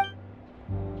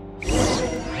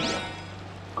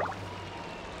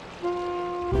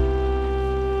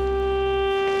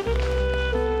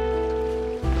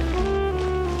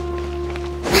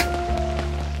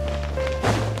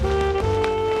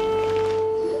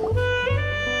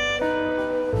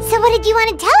 So what did you want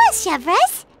to tell us,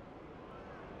 Chevres?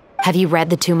 Have you read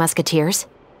The Two Musketeers?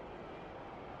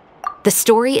 The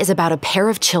story is about a pair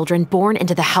of children born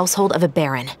into the household of a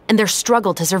baron and their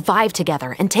struggle to survive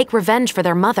together and take revenge for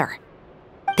their mother.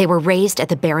 They were raised at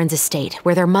the baron's estate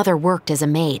where their mother worked as a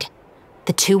maid.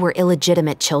 The two were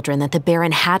illegitimate children that the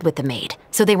baron had with the maid,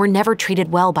 so they were never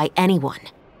treated well by anyone.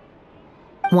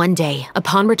 One day,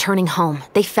 upon returning home,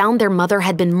 they found their mother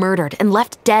had been murdered and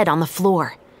left dead on the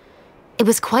floor. It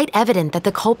was quite evident that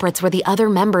the culprits were the other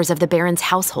members of the baron's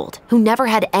household, who never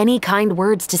had any kind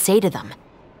words to say to them.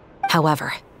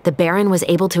 However, the baron was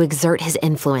able to exert his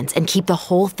influence and keep the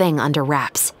whole thing under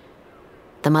wraps.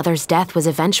 The mother's death was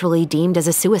eventually deemed as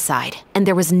a suicide, and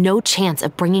there was no chance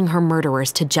of bringing her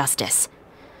murderers to justice.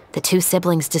 The two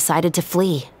siblings decided to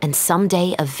flee and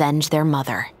someday avenge their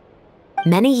mother.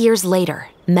 Many years later,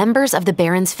 members of the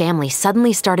baron's family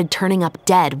suddenly started turning up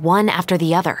dead one after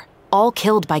the other, all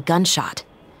killed by gunshot.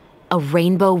 A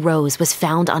rainbow rose was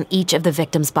found on each of the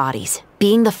victims' bodies,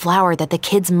 being the flower that the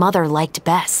kid's mother liked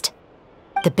best.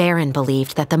 The baron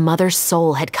believed that the mother's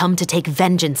soul had come to take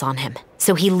vengeance on him,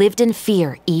 so he lived in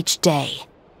fear each day.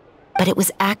 But it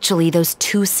was actually those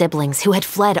two siblings who had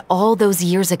fled all those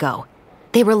years ago.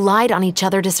 They relied on each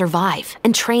other to survive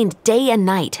and trained day and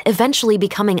night, eventually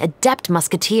becoming adept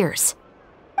musketeers.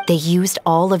 They used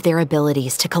all of their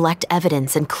abilities to collect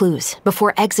evidence and clues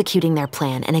before executing their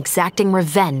plan and exacting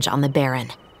revenge on the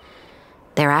baron.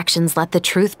 Their actions let the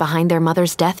truth behind their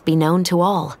mother's death be known to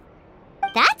all.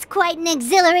 That's quite an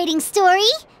exhilarating story.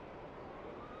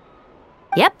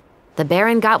 Yep, the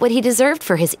baron got what he deserved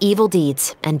for his evil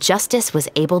deeds, and justice was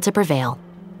able to prevail.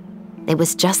 It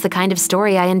was just the kind of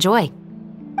story I enjoy.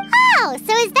 Oh,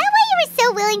 so is that why you were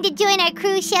so willing to join our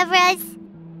crew, Chevres?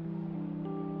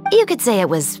 You could say it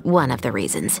was one of the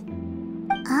reasons.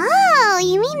 Oh,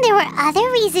 you mean there were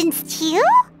other reasons too?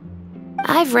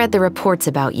 I've read the reports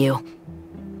about you.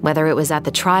 Whether it was at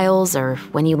the trials or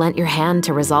when you lent your hand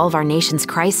to resolve our nation's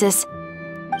crisis,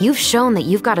 you've shown that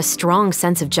you've got a strong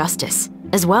sense of justice,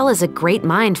 as well as a great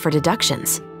mind for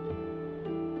deductions.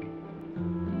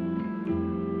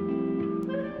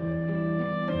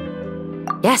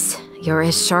 Yes, you're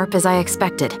as sharp as I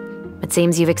expected. It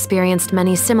seems you've experienced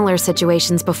many similar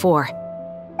situations before.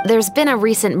 There's been a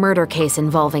recent murder case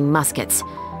involving muskets.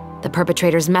 The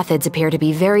perpetrator's methods appear to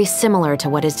be very similar to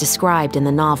what is described in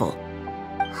the novel.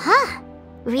 Huh?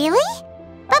 Really?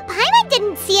 But Paimon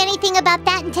didn't see anything about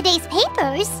that in today's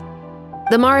papers.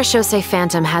 The Marechaussee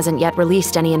Phantom hasn't yet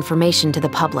released any information to the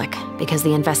public because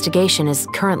the investigation is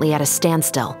currently at a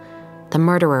standstill. The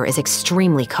murderer is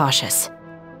extremely cautious.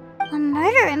 A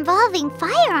murder involving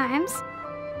firearms?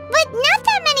 But not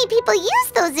that many people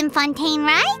use those in Fontaine,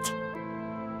 right?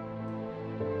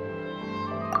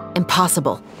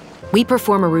 Impossible. We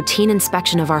perform a routine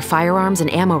inspection of our firearms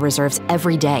and ammo reserves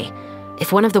every day.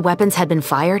 If one of the weapons had been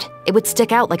fired, it would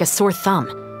stick out like a sore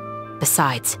thumb.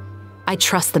 Besides, I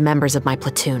trust the members of my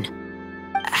platoon.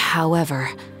 However...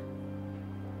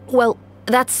 Well,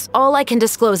 that's all I can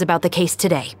disclose about the case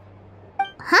today.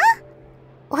 Huh?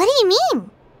 What do you mean?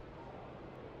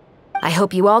 I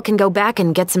hope you all can go back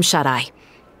and get some shut-eye.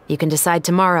 You can decide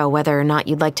tomorrow whether or not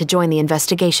you'd like to join the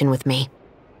investigation with me.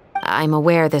 I'm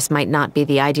aware this might not be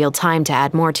the ideal time to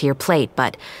add more to your plate,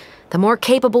 but the more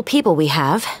capable people we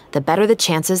have, the better the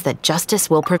chances that justice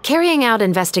will Carrying out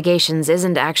investigations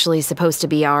isn't actually supposed to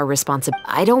be our responsibility.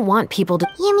 I don't want people to—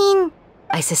 You mean—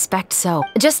 I suspect so.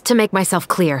 Just to make myself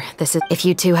clear, this is— If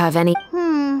you two have any—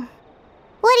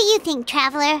 What do you think,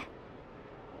 Traveler?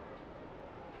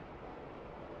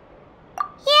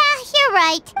 Yeah, you're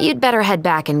right. You'd better head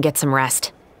back and get some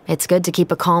rest. It's good to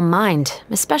keep a calm mind,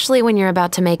 especially when you're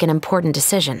about to make an important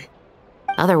decision.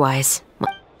 Otherwise...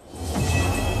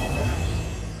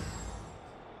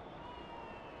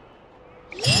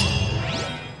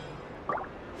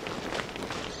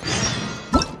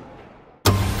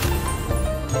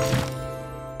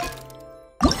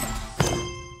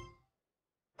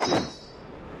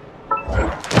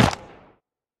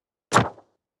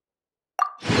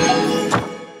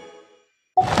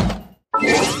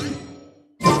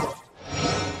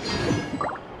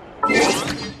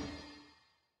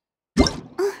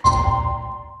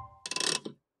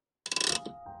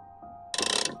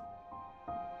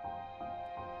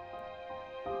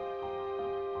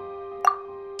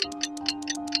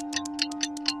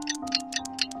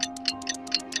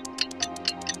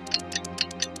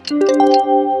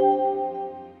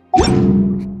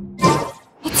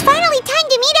 It's finally time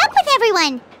to meet up with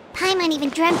everyone! Paimon even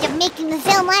dreamt of making the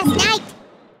film last night.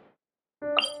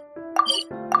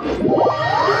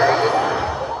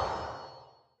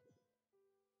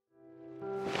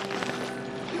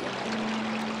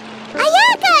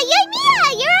 Ayaka! Yoimiya!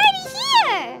 You're already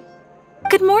here!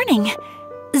 Good morning.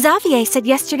 Xavier said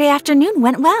yesterday afternoon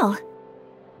went well.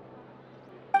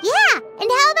 Yeah,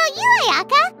 and how about you,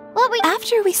 Ayaka? What were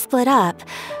After we split up,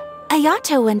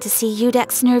 Ayato went to see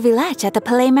Udex Nervillette at the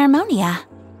Palais Mermonia.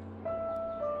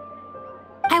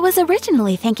 I was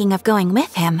originally thinking of going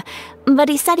with him, but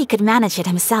he said he could manage it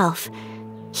himself.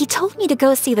 He told me to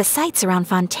go see the sights around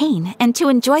Fontaine and to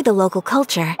enjoy the local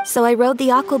culture, so I rode the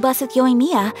aquabus with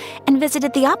Yoimiya and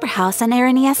visited the Opera House on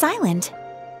Aranias Island.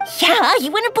 Yeah,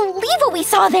 you wouldn't believe what we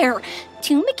saw there!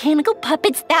 2 mechanical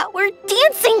puppets that were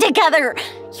dancing together!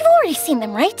 You've already seen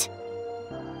them, right?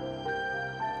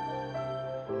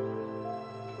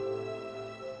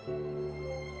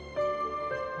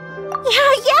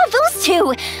 Yeah, those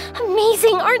two!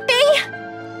 Amazing, aren't they?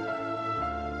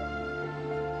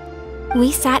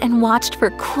 We sat and watched for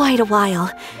quite a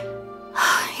while.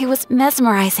 It was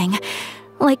mesmerizing.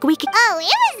 Like we could— Oh,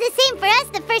 it was the same for us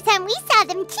the first time we saw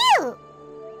them, too!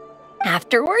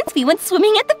 Afterwards, we went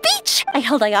swimming at the beach. I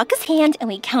held Ayaka's hand and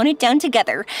we counted down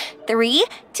together. 3,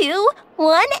 2,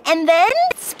 1, and then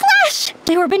splash!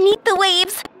 We were beneath the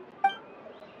waves.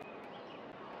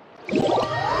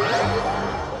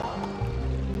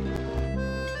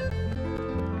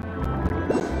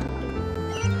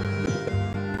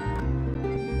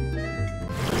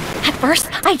 At first,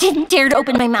 I didn't dare to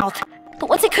open my mouth. But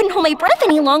once I couldn't hold my breath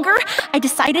any longer, I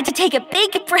decided to take a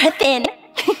big breath in.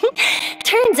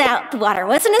 Turns out the water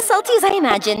wasn't as salty as I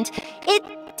imagined.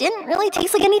 It didn't really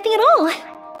taste like anything at all.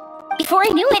 Before I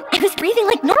knew it, I was breathing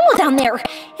like normal down there.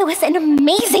 It was an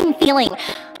amazing feeling.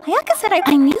 Ayaka said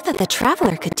I knew that the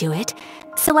Traveler could do it,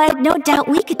 so I had no doubt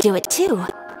we could do it too.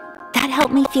 That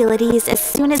helped me feel at ease as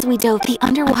soon as we dove. The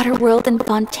underwater world in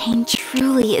Fontaine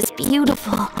truly is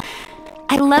beautiful.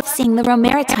 I love seeing the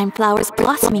romaritime flowers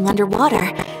blossoming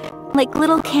underwater, like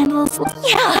little candles.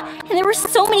 Yeah, and there were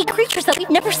so many creatures that we've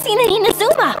never seen in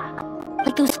Inazuma.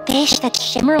 Like those fish that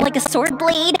shimmer like a sword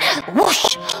blade.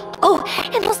 Whoosh! Oh,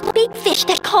 and those big fish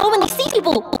that call when they see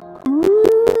people.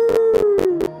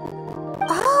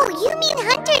 Oh, you mean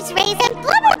hunters rays and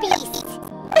blubber beasts!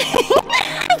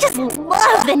 I just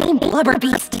love love the name Blubber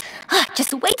Beast.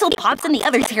 Just wait till Pops and the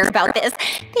others hear about this.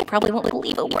 They probably won't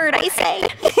believe a word I say.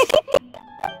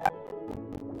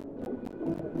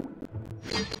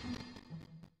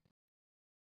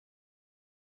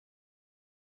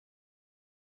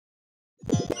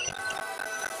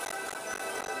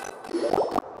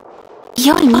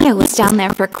 Yoimiya was down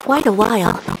there for quite a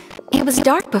while. It was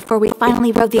dark before we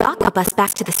finally rode the aqua bus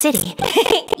back to the city.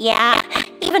 Yeah,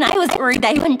 even I was worried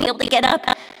I wouldn't be able to get up.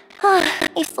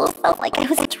 I still felt like I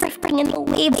was drifting in the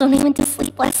waves when I went to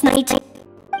sleep last night.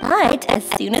 But as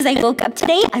soon as I woke up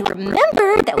today, I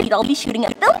remembered that we'd all be shooting a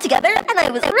film together, and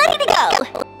I was ready to go.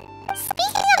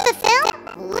 Speaking of the film,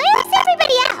 where's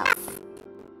everybody else?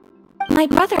 My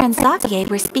brother and Xavier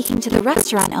were speaking to the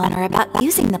restaurant owner about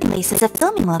using the place as a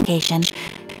filming location.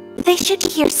 They should be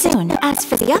here soon. As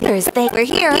for the others, they were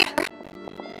here.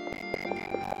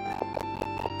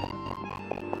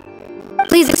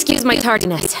 Please excuse my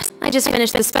tardiness. I just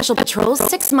finished the Special Patrol's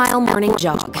 6-mile morning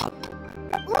jog.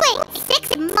 Wait,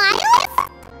 6 miles?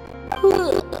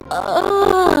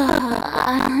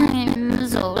 I'm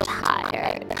so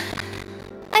tired.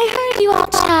 I heard you all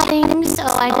chatting, so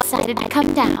I decided to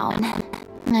come down.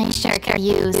 I sure could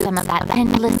use some of that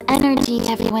endless energy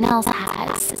everyone else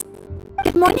has.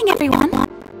 Good morning, everyone.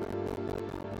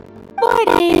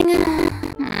 Morning.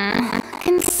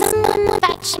 Can someone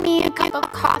fetch me a cup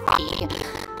of coffee?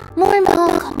 More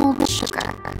milk, more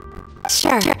sugar.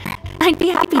 Sure. I'd be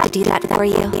happy to do that for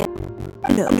you.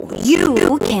 No,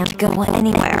 you can't go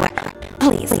anywhere.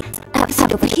 Please, have a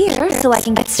seat over here so I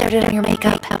can get started on your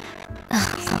makeup.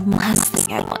 The last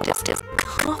thing I want is just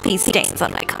coffee stains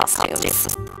on my costumes.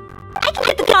 I can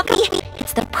get the coffee.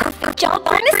 It's the perfect job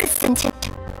for an assistant.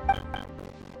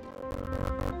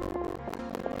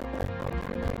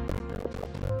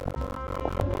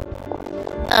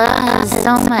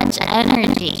 So much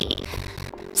energy.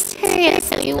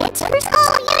 Seriously, what's yours?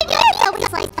 Oh, you're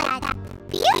always like that.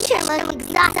 You sure look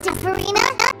exhausted, Farina.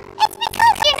 It's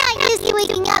because you're not used to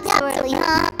waking up so early,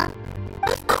 huh?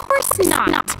 Of course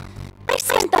not. I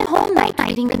spent the whole night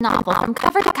reading the novel from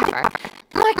cover to cover,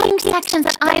 marking sections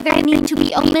that either need to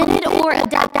be omitted or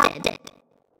adapted.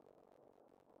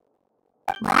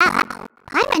 Wow,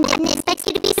 Paimon didn't expect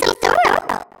you to be so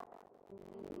thorough.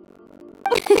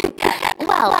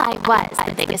 Well, I was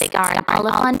the biggest star in all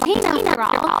of Fontaine after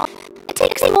all. It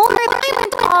takes more than I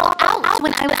went all out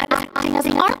when I was acting as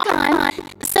an Archon,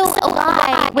 so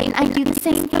why wouldn't I do the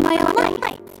same for my own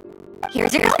life?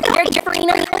 Here's your coffee,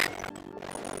 Farina.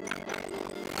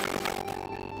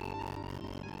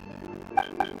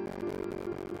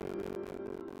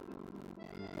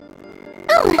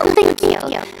 Oh, thank you.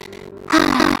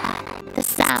 The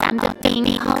sound of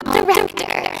being called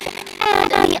director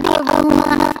and the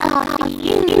aroma of coffee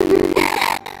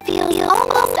feels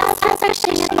almost as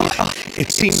refreshing as It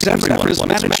seems everyone has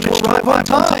managed to arrive on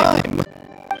time.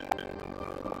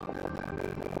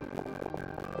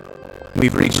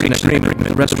 We've reached an agreement with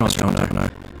the restaurant owner.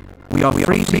 We are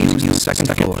free to use the second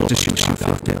floor to shoot our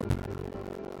film.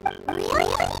 Really?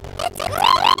 That's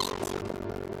great!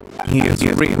 He is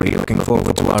really looking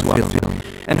forward to our film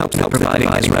and hopes that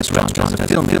providing his restaurant as a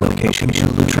filming location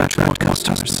will attract more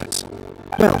customers.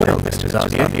 Well, Mr.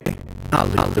 Xavier, I'll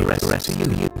leave the rest to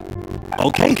you.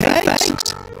 Okay,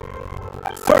 thanks.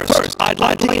 First, I'd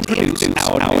like to introduce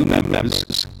our new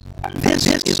members. This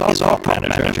is our prop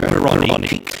manager,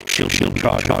 Veronique. She'll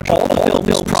charge all the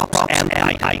film's props and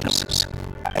items.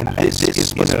 And this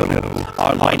is Manu,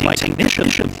 our lighting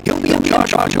technician. He'll be in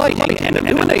charge of lighting and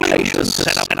illumination to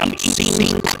set up an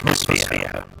scene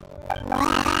atmosphere.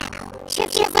 Wow. Sure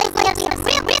feels like we have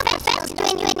some real professionals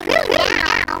join your crew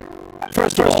now.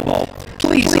 First of all,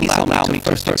 please allow me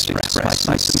to first express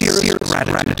my sincere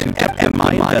gratitude to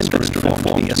my investors to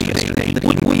inform me yesterday that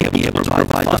we would be able to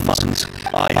provide the funds.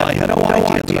 I had no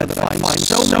idea that I'd find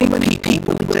so many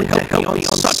people to help me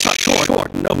on such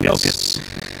short notice.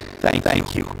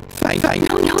 Thank you. Thank you.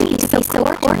 No need to be so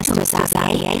important, Mr.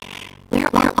 Xavier. We're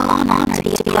all honored to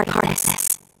be a part of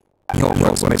this. Your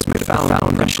work makes me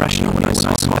profound impression when I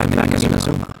saw it back in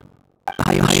Inazuma.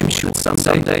 I am sure that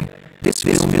someday this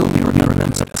film will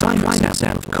represent a timeline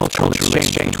of cultural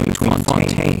exchange between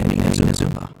Fontaine and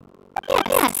Inazuma.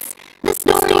 Yes, the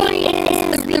story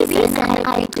is the reason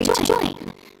I agreed to join.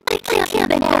 I can't bear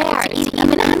to even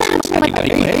imagine what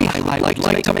Anyway, I'd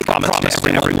like to make a promise to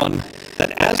everyone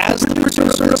that as the producer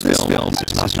of this film,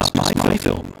 it's not just my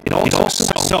film. It also,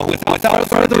 so without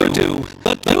further ado,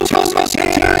 the Two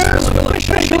Musketeers will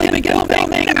officially begin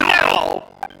filming now!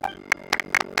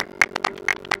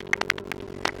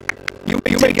 You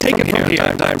may take it from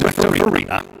here, Director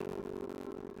Farina.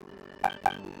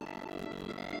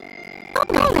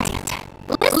 Alright,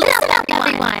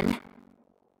 everyone.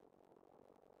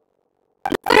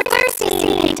 The first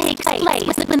scene takes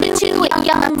place when the two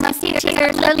young musketeers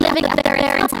are living at their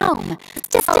parents' home,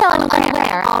 still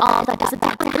unaware of all that is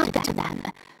about to happen to them.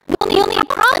 We'll need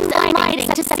props and lighting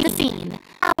to set the scene.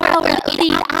 Our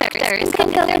lead actors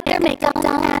can go get their makeup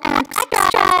done and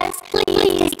extras.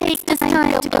 Please take this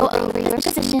time to go over your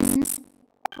positions.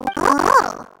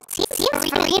 Oh, seems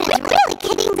Farina's really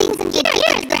getting things into gear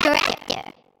as the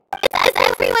director. Is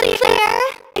everybody clear?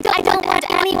 I don't want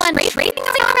anyone racing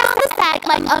around the set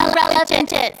like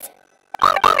unrelated.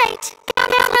 Alright,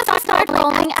 cameras start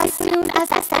rolling as soon as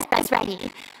the set is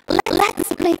ready.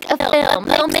 Let's make a film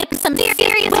that'll make some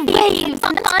serious waves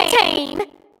on the fontaine.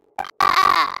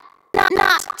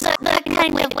 Not the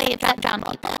kind of waves that drown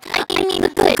people. I mean the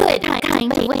good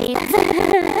kind of waves.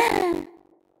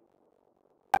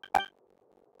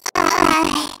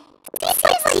 Seems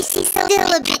like she's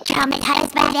still a bit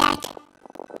traumatized by that.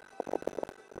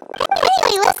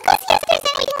 Anyway, let's go see if there's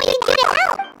anything we can do to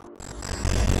help.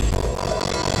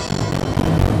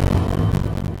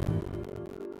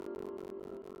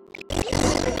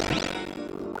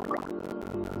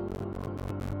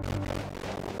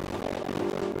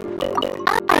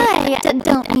 I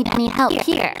don't need any help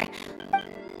here.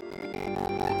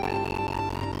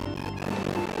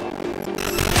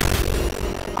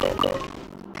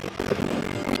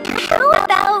 How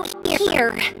about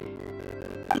here?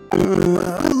 A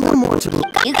little more to the...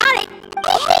 You got it.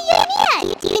 Hey,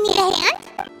 Mia, do you need a hand?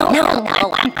 No,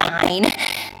 I'm fine.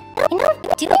 You know,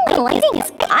 doing the lighting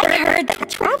is... I heard that the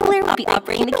Traveler will be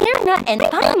operating the camera and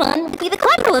Paimon will be the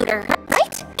clapper loader,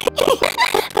 right?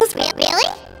 Those really?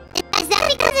 Is that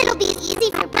because it'll be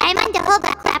easy for Paimon to hold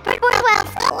that clapperboard while...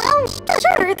 Well,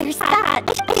 sure, there's that.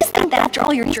 I just think that after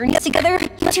all your journeys together,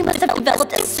 you two must have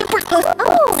developed a super close...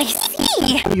 Oh, I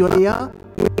see! Yonia,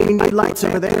 we need lights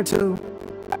over there, too.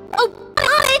 Oh,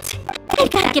 got it! I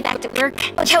gotta get back to work.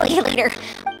 I'll tell you later.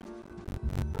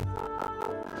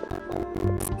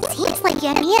 Seems like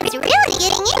Mia's really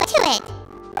getting into it.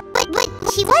 But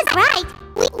she was right.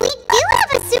 We do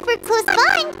have a super close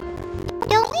bond,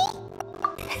 don't we?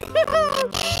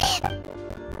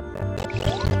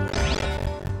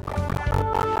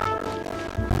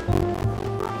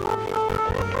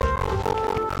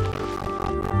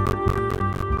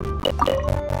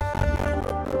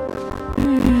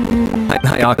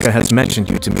 Ayaka has mentioned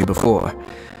you to me before.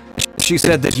 She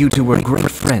said that you two were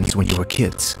great friends when you were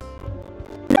kids.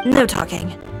 No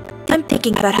talking. I'm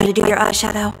thinking about how to do your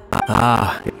eyeshadow.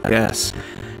 Ah, yes.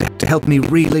 To help me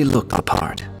really look the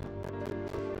part.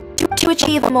 To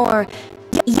achieve a more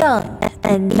young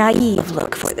and naive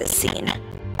look for this scene.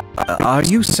 Are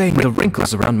you saying the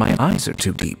wrinkles around my eyes are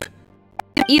too deep?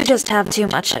 You just have too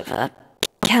much of a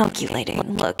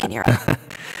calculating look in your eye.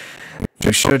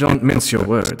 You sure don't mince your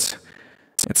words.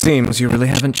 It seems you really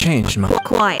haven't changed much.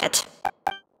 Quiet.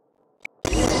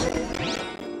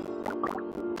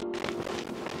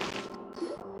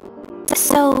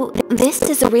 So, this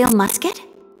is a real musket?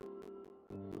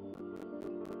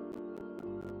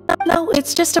 No,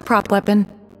 it's just a prop weapon.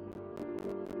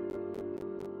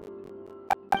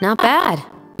 Not bad.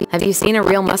 Have you seen a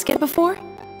real musket before?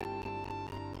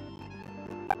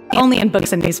 Only in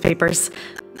books and newspapers.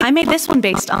 I made this one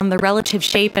based on the relative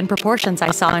shape and proportions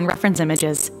I saw in reference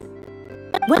images.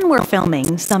 When we're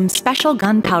filming, some special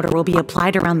gunpowder will be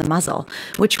applied around the muzzle,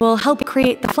 which will help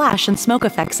create the flash and smoke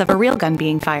effects of a real gun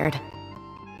being fired.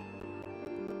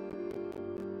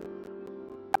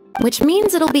 Which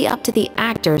means it'll be up to the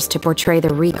actors to portray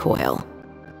the recoil.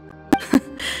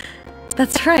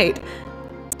 That's right.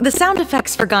 The sound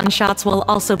effects for gunshots will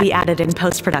also be added in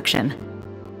post-production.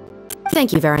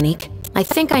 Thank you, Veronique. I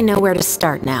think I know where to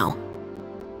start now.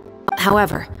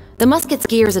 However, the musket's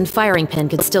gears and firing pin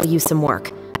could still use some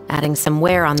work. Adding some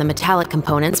wear on the metallic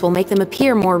components will make them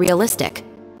appear more realistic.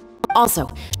 Also,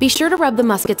 be sure to rub the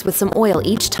muskets with some oil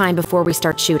each time before we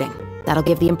start shooting. That'll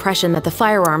give the impression that the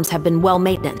firearms have been well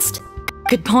maintained.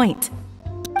 Good point.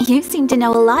 You seem to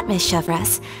know a lot, Miss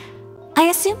Chevres. I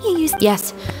assume you use...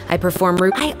 Yes, I perform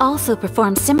I also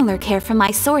perform similar care for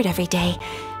my sword every day.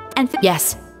 And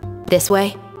yes, this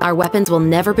way, our weapons will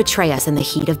never betray us in the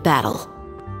heat of battle.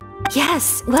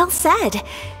 Yes, well said.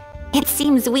 It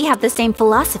seems we have the same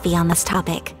philosophy on this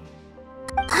topic.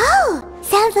 Oh,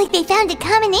 sounds like they found a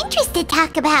common interest to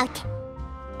talk about.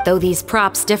 Though these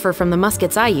props differ from the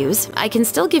muskets I use, I can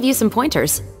still give you some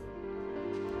pointers.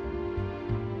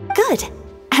 Good.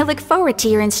 I look forward to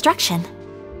your instruction.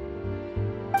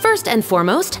 First and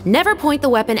foremost, never point the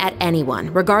weapon at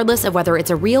anyone, regardless of whether it's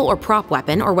a real or prop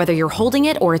weapon or whether you're holding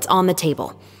it or it's on the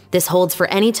table. This holds for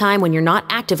any time when you're not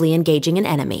actively engaging an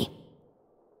enemy.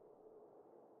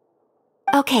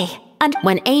 Okay,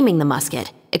 When aiming the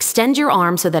musket, extend your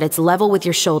arm so that it's level with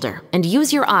your shoulder, and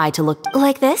use your eye to look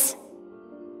like this?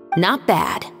 Not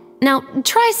bad. Now,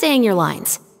 try saying your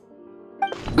lines.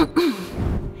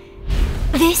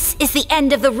 This is the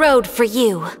end of the road for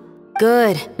you.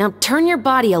 Good. Now turn your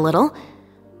body a little.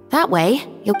 That way,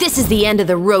 this is the end of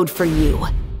the road for you.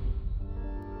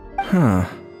 Huh.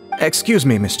 Excuse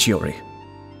me, Miss Chiori.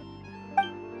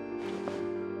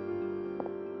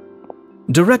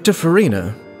 Director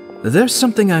Farina, there's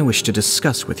something I wish to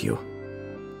discuss with you.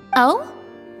 Oh?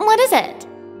 What is it?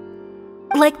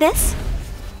 Like this?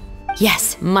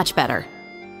 Yes, much better.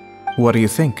 What do you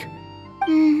think?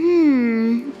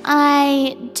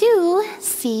 I do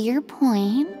see your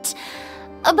point.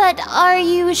 But are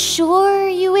you sure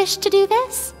you wish to do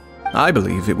this? I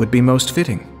believe it would be most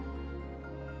fitting.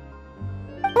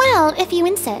 Well, if you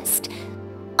insist.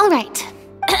 All right.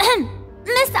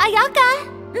 Miss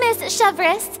Ayaka, Miss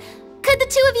Chevres, could the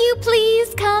two of you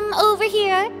please come over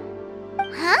here?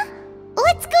 Huh?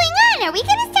 What's going on? Are we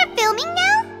gonna start filming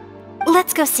now?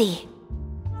 Let's go see.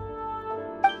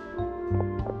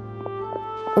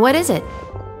 What is it?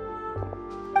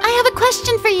 I have a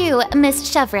question for you, Miss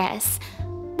Chevres.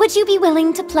 Would you be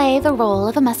willing to play the role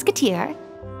of a musketeer?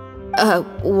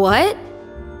 What?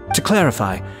 To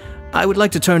clarify, I would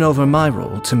like to turn over my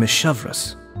role to Miss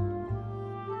Chevres.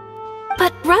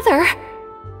 But brother...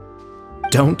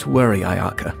 Don't worry,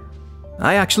 Ayaka.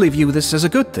 I actually view this as a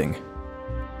good thing.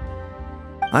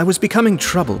 I was becoming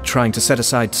troubled trying to set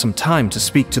aside some time to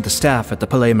speak to the staff at the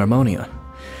Palais Mermonia.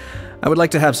 I would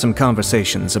like to have some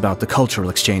conversations about the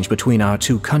cultural exchange between our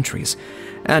two countries,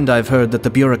 and I've heard that the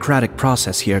bureaucratic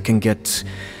process here can get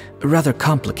rather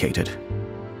complicated.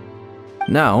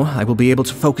 Now, I will be able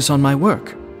to focus on my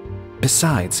work.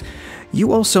 Besides,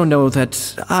 you also know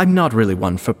that I'm not really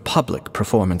one for public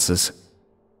performances.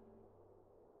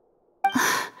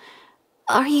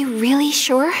 Are you really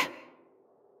sure?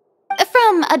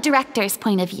 From a director's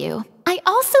point of view, I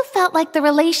also felt like the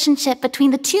relationship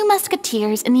between the two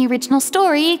musketeers in the original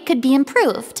story could be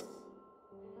improved.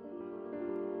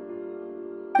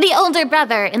 The older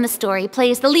brother in the story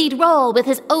plays the lead role with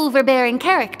his overbearing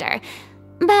character,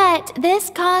 but this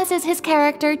causes his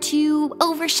character to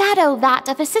overshadow that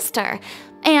of his sister,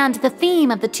 and the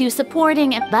theme of the two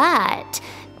supporting it. But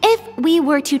if we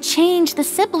were to change the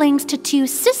siblings to two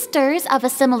sisters of a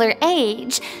similar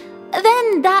age,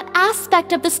 then that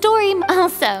aspect of the story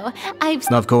also,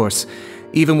 Of course,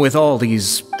 even with all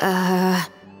these... Chevres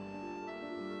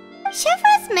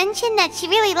mentioned that she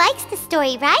really likes the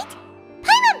story, right?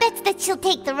 Paimon bets that she'll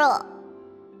take the role.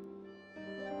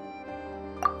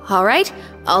 All right,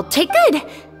 I'll take... Good!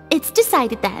 It's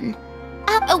decided then.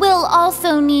 We'll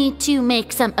also need to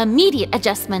make some immediate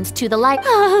adjustments to the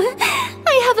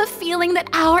I have a feeling that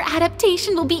our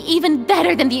adaptation will be even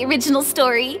better than the original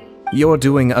story. You're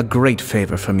doing a great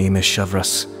favor for me, Miss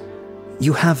Chevres.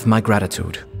 You have my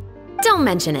gratitude. Don't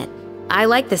mention it. I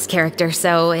like this character,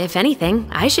 so if anything,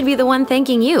 I should be the one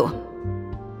thanking you.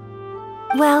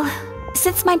 Well,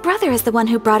 since my brother is the one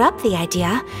who brought up the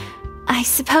idea, I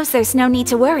suppose there's no need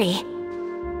to worry.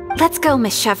 Let's go,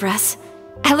 Miss Chevres.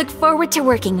 I look forward to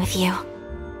working with you.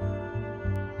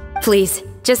 Please,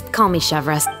 just call me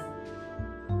Chevres.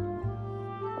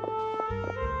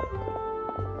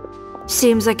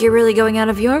 Seems like you're really going out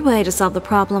of your way to solve the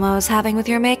problem I was having with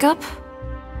your makeup.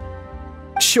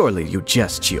 Surely you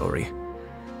jest, Chiori.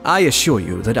 I assure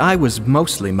you that I was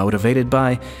mostly motivated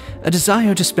by a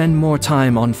desire to spend more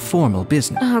time on formal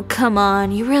business. Oh, come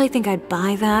on. You really think I'd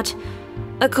buy that?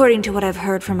 According to what I've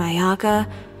heard from Ayaka,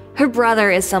 her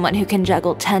brother is someone who can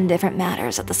juggle 10 different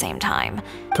matters at the same time.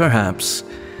 Perhaps.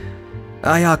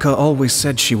 Ayaka always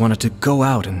said she wanted to go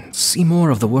out and see more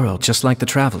of the world, just like the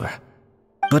Traveler.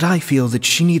 But I feel that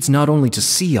she needs not only to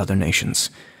see other nations,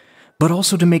 but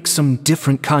also to make some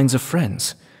different kinds of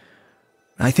friends.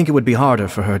 I think it would be harder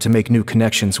for her to make new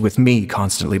connections with me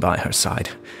constantly by her side.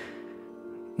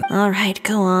 Alright,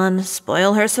 go on.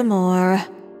 Spoil her some more.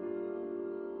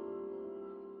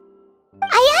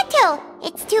 Ayato!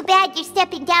 It's too bad you're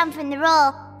stepping down from the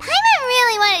role. Paimon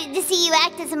really wanted to see you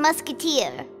act as a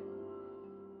musketeer.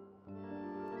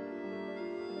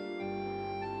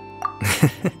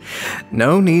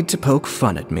 No need to poke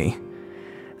fun at me.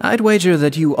 I'd wager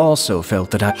that you also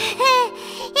felt that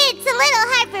It's a little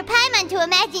hard for Paimon to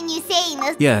imagine you saying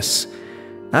those. Yes.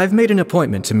 I've made an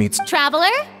appointment to meet...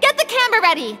 Traveler, get the camera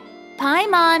ready.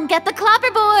 Paimon, get the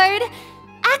clapperboard.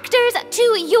 Actors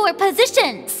to your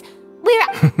positions.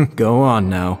 We're... Go on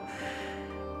now.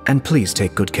 And please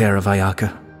take good care of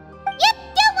Ayaka. Yep,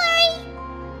 don't worry.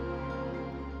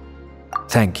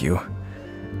 Thank you.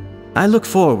 I look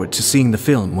forward to seeing the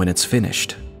film when it's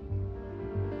finished.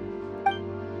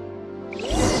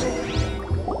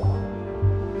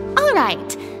 All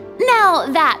right, now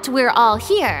that we're all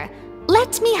here,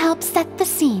 let me help set the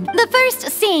scene. The first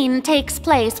scene takes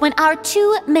place when our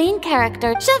two main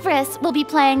characters, Chevres will be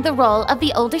playing the role of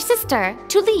the older sister,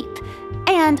 Tulip,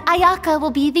 and Ayaka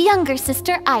will be the younger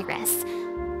sister, Iris.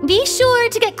 Be sure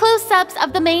to get close-ups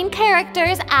of the main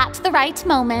characters at the right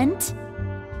moment.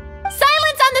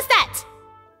 Silence on the set!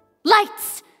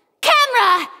 Lights,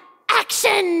 camera,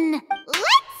 action!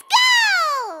 Let's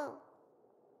go!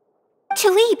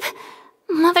 Tulip,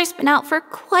 Mother's been out for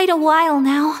quite a while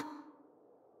now.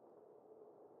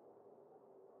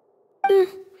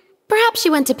 Perhaps she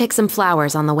went to pick some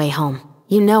flowers on the way home.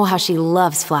 You know how she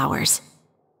loves flowers.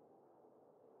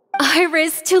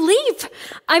 Iris, Tulip,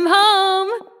 I'm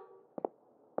home!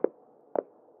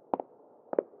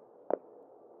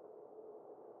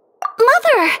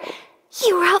 Mother!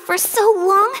 You were out for so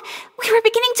long, we were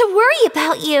beginning to worry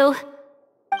about you.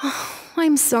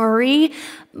 I'm sorry,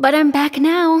 but I'm back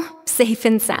now, safe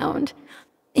and sound.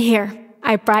 Here,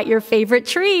 I brought your favorite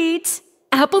treat.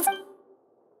 Apples.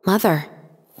 Mother,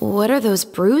 what are those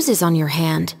bruises on your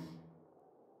hand?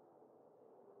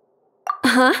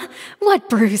 Huh? What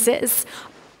bruises?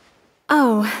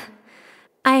 Oh,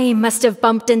 I must have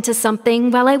bumped into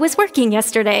something while I was working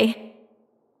yesterday.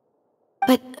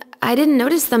 But I didn't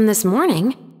notice them this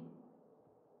morning.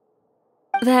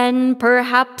 Then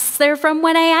perhaps they're from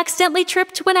when I accidentally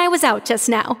tripped when I was out just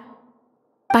now.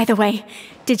 By the way,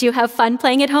 did you have fun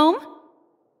playing at home?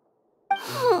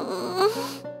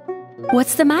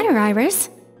 What's the matter, Iris?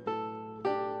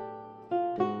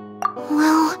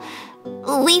 Well,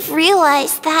 we've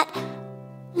realized that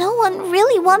no one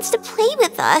really wants to play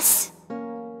with us.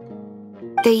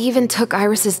 They even took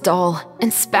Iris's doll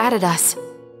and spat at us.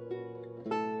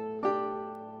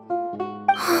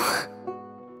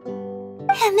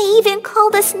 And they even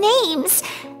called us names.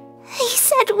 They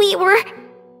said we were...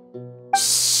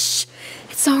 Shh!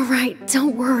 It's all right,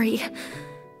 don't worry.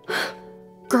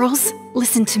 Girls,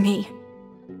 listen to me.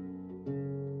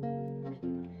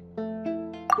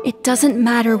 It doesn't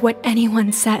matter what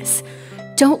anyone says.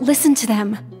 Don't listen to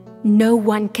them. No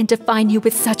one can define you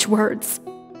with such words.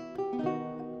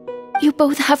 You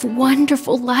both have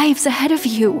wonderful lives ahead of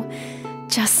you.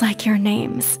 Just like your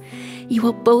names. You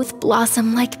will both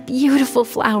blossom like beautiful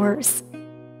flowers.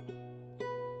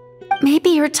 Maybe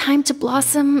your time to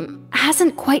blossom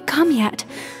hasn't quite come yet,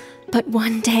 but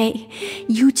one day,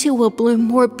 you two will bloom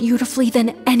more beautifully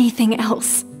than anything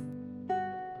else.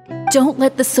 Don't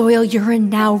let the soil you're in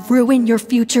now ruin your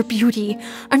future beauty.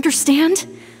 Understand?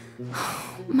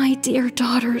 My dear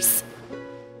daughters.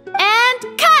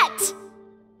 And cut!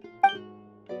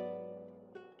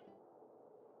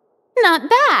 Not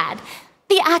bad.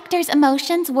 The actors'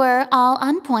 emotions were all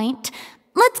on point.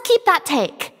 Let's keep that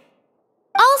take.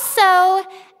 Also,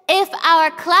 if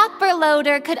our clapper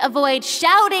loader could avoid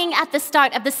shouting at the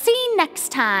start of the scene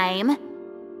next time.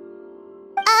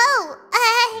 Oh,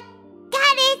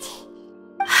 got it.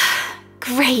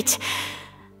 Great.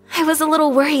 I was a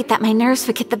little worried that my nerves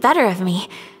would get the better of me.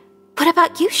 What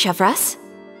about you, Chevres?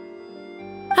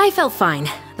 I felt fine.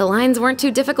 The lines weren't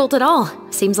too difficult at all.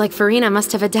 Seems like Farina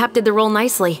must have adapted the role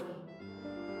nicely.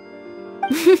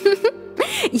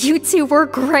 You two were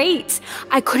great.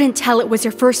 I couldn't tell it was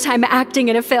your first time acting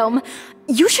in a film.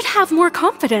 You should have more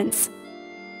confidence.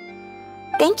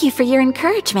 Thank you for your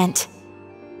encouragement.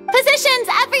 Positions,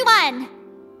 everyone!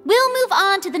 We'll move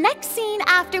on to the next scene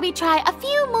after we try a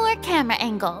few more camera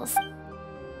angles.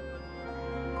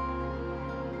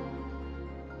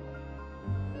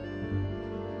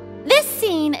 This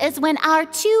scene is when our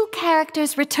two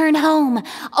characters return home,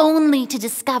 only to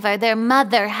discover their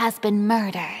mother has been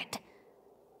murdered.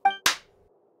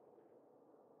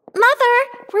 Mother,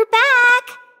 we're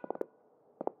back.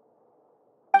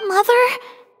 Mother?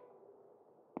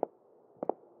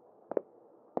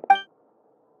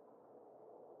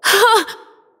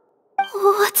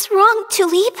 What's wrong,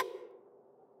 Tulip?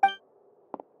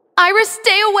 Iris,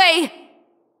 stay away!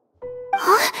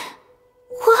 Huh?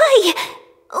 Why?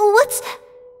 What's...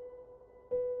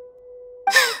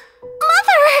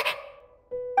 Mother!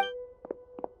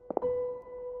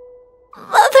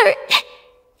 Mother...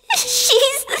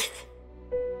 She's...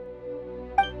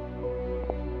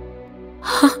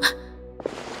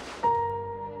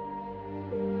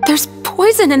 There's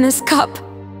poison in this cup.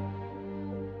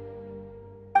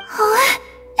 Huh?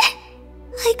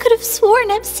 I could have sworn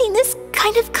I've seen this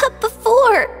kind of cup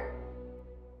before.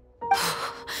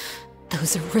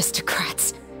 Those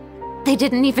aristocrats. They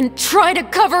didn't even try to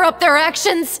cover up their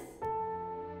actions.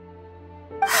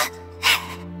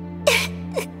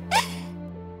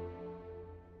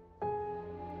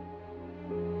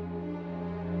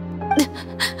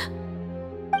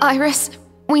 Iris,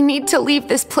 we need to leave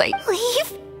this place.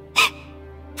 Leave?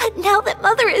 But now that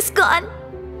Mother is gone,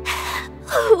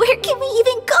 where can we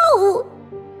even go?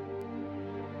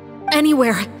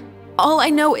 Anywhere. All I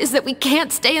know is that we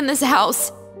can't stay in this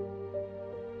house.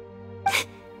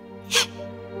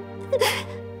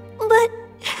 But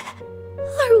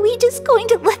are we just going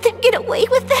to let them get away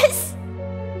with this?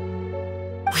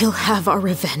 We'll have our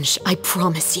revenge, I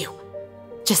promise you.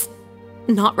 Just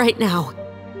not right now.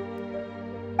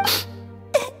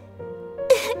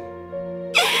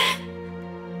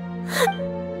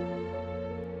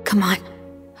 Come on,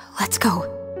 let's go.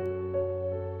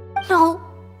 No,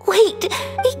 wait.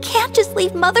 We can't just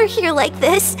leave Mother here like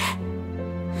this.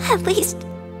 At least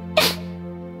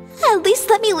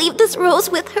let me leave this rose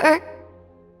with her.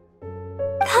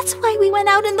 That's why we went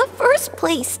out in the first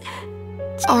place.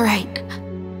 All right.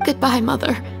 Goodbye,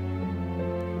 Mother.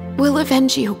 We'll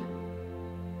avenge you.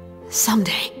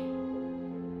 Someday.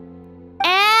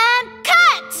 And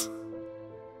cut!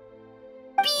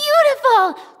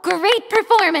 Beautiful! Great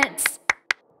performance!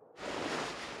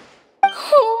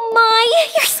 Oh my,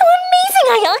 you're so amazing,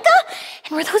 Ayaka!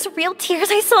 And were those real tears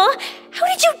I saw? How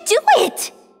did you do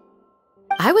it?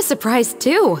 I was surprised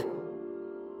too.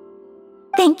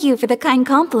 Thank you for the kind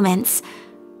compliments.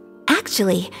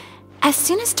 Actually, as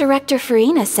soon as Director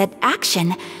Farina said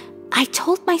action, I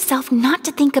told myself not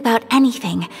to think about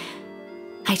anything.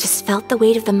 I just felt the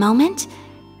weight of the moment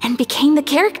and became the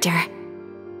character.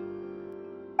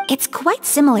 It's quite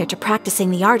similar to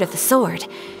practicing the art of the sword.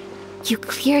 You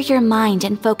clear your mind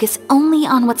and focus only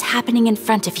on what's happening in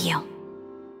front of you.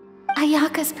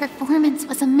 Ayaka's performance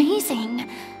was amazing.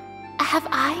 Have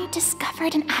I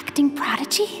discovered an acting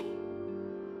prodigy?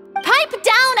 Pipe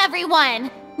down,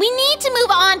 everyone! We need to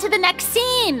move on to the next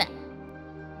scene!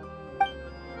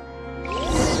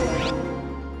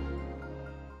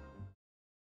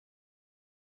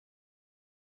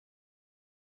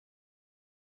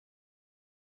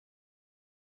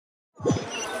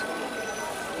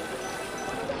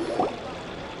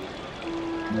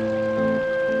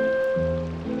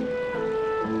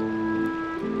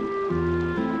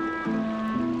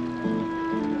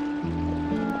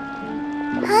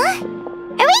 Huh?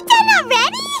 Are we done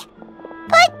already?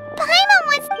 But Paimon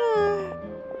was...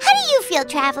 How do you feel,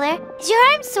 Traveler? Is your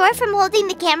arm sore from holding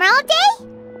the camera all day?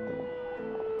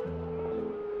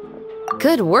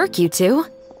 Good work, you two.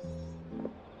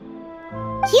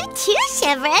 You too,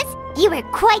 Shivers. You were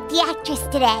quite the actress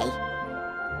today.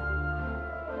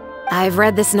 I've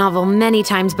read this novel many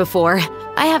times before.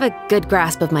 I have a good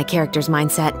grasp of my character's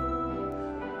mindset.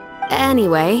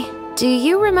 Anyway, do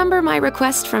you remember my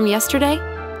request from yesterday?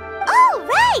 Oh,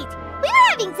 right! We were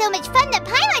having so much fun that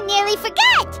Paimon nearly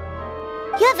forgot!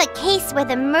 You have a case where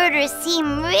the murders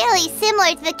seem really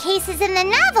similar to the cases in the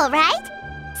novel, right?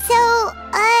 So,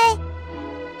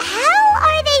 how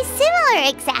are they similar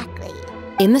exactly?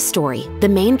 In the story, the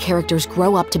main characters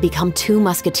grow up to become two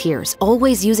musketeers,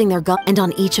 always using their gun, and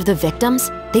on each of the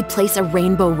victims, they place a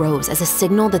rainbow rose as a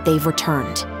signal that they've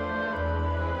returned.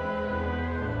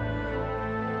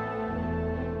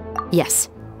 Yes,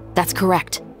 that's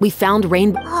correct. We found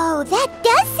rainbow. Oh, that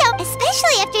does sound,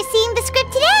 especially after seeing the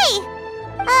script today.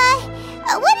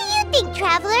 What do you think,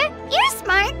 Traveler? You're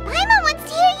smart. Paimon wants to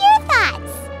hear your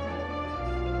thoughts.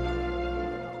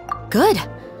 Good.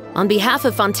 On behalf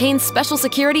of Fontaine's Special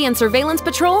Security and Surveillance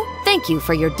Patrol, thank you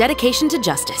for your dedication to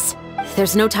justice.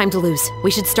 There's no time to lose.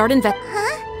 We should start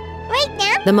Huh? Right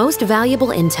now? The most valuable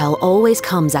intel always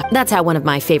comes up. That's how one of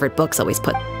my favorite books always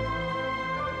put.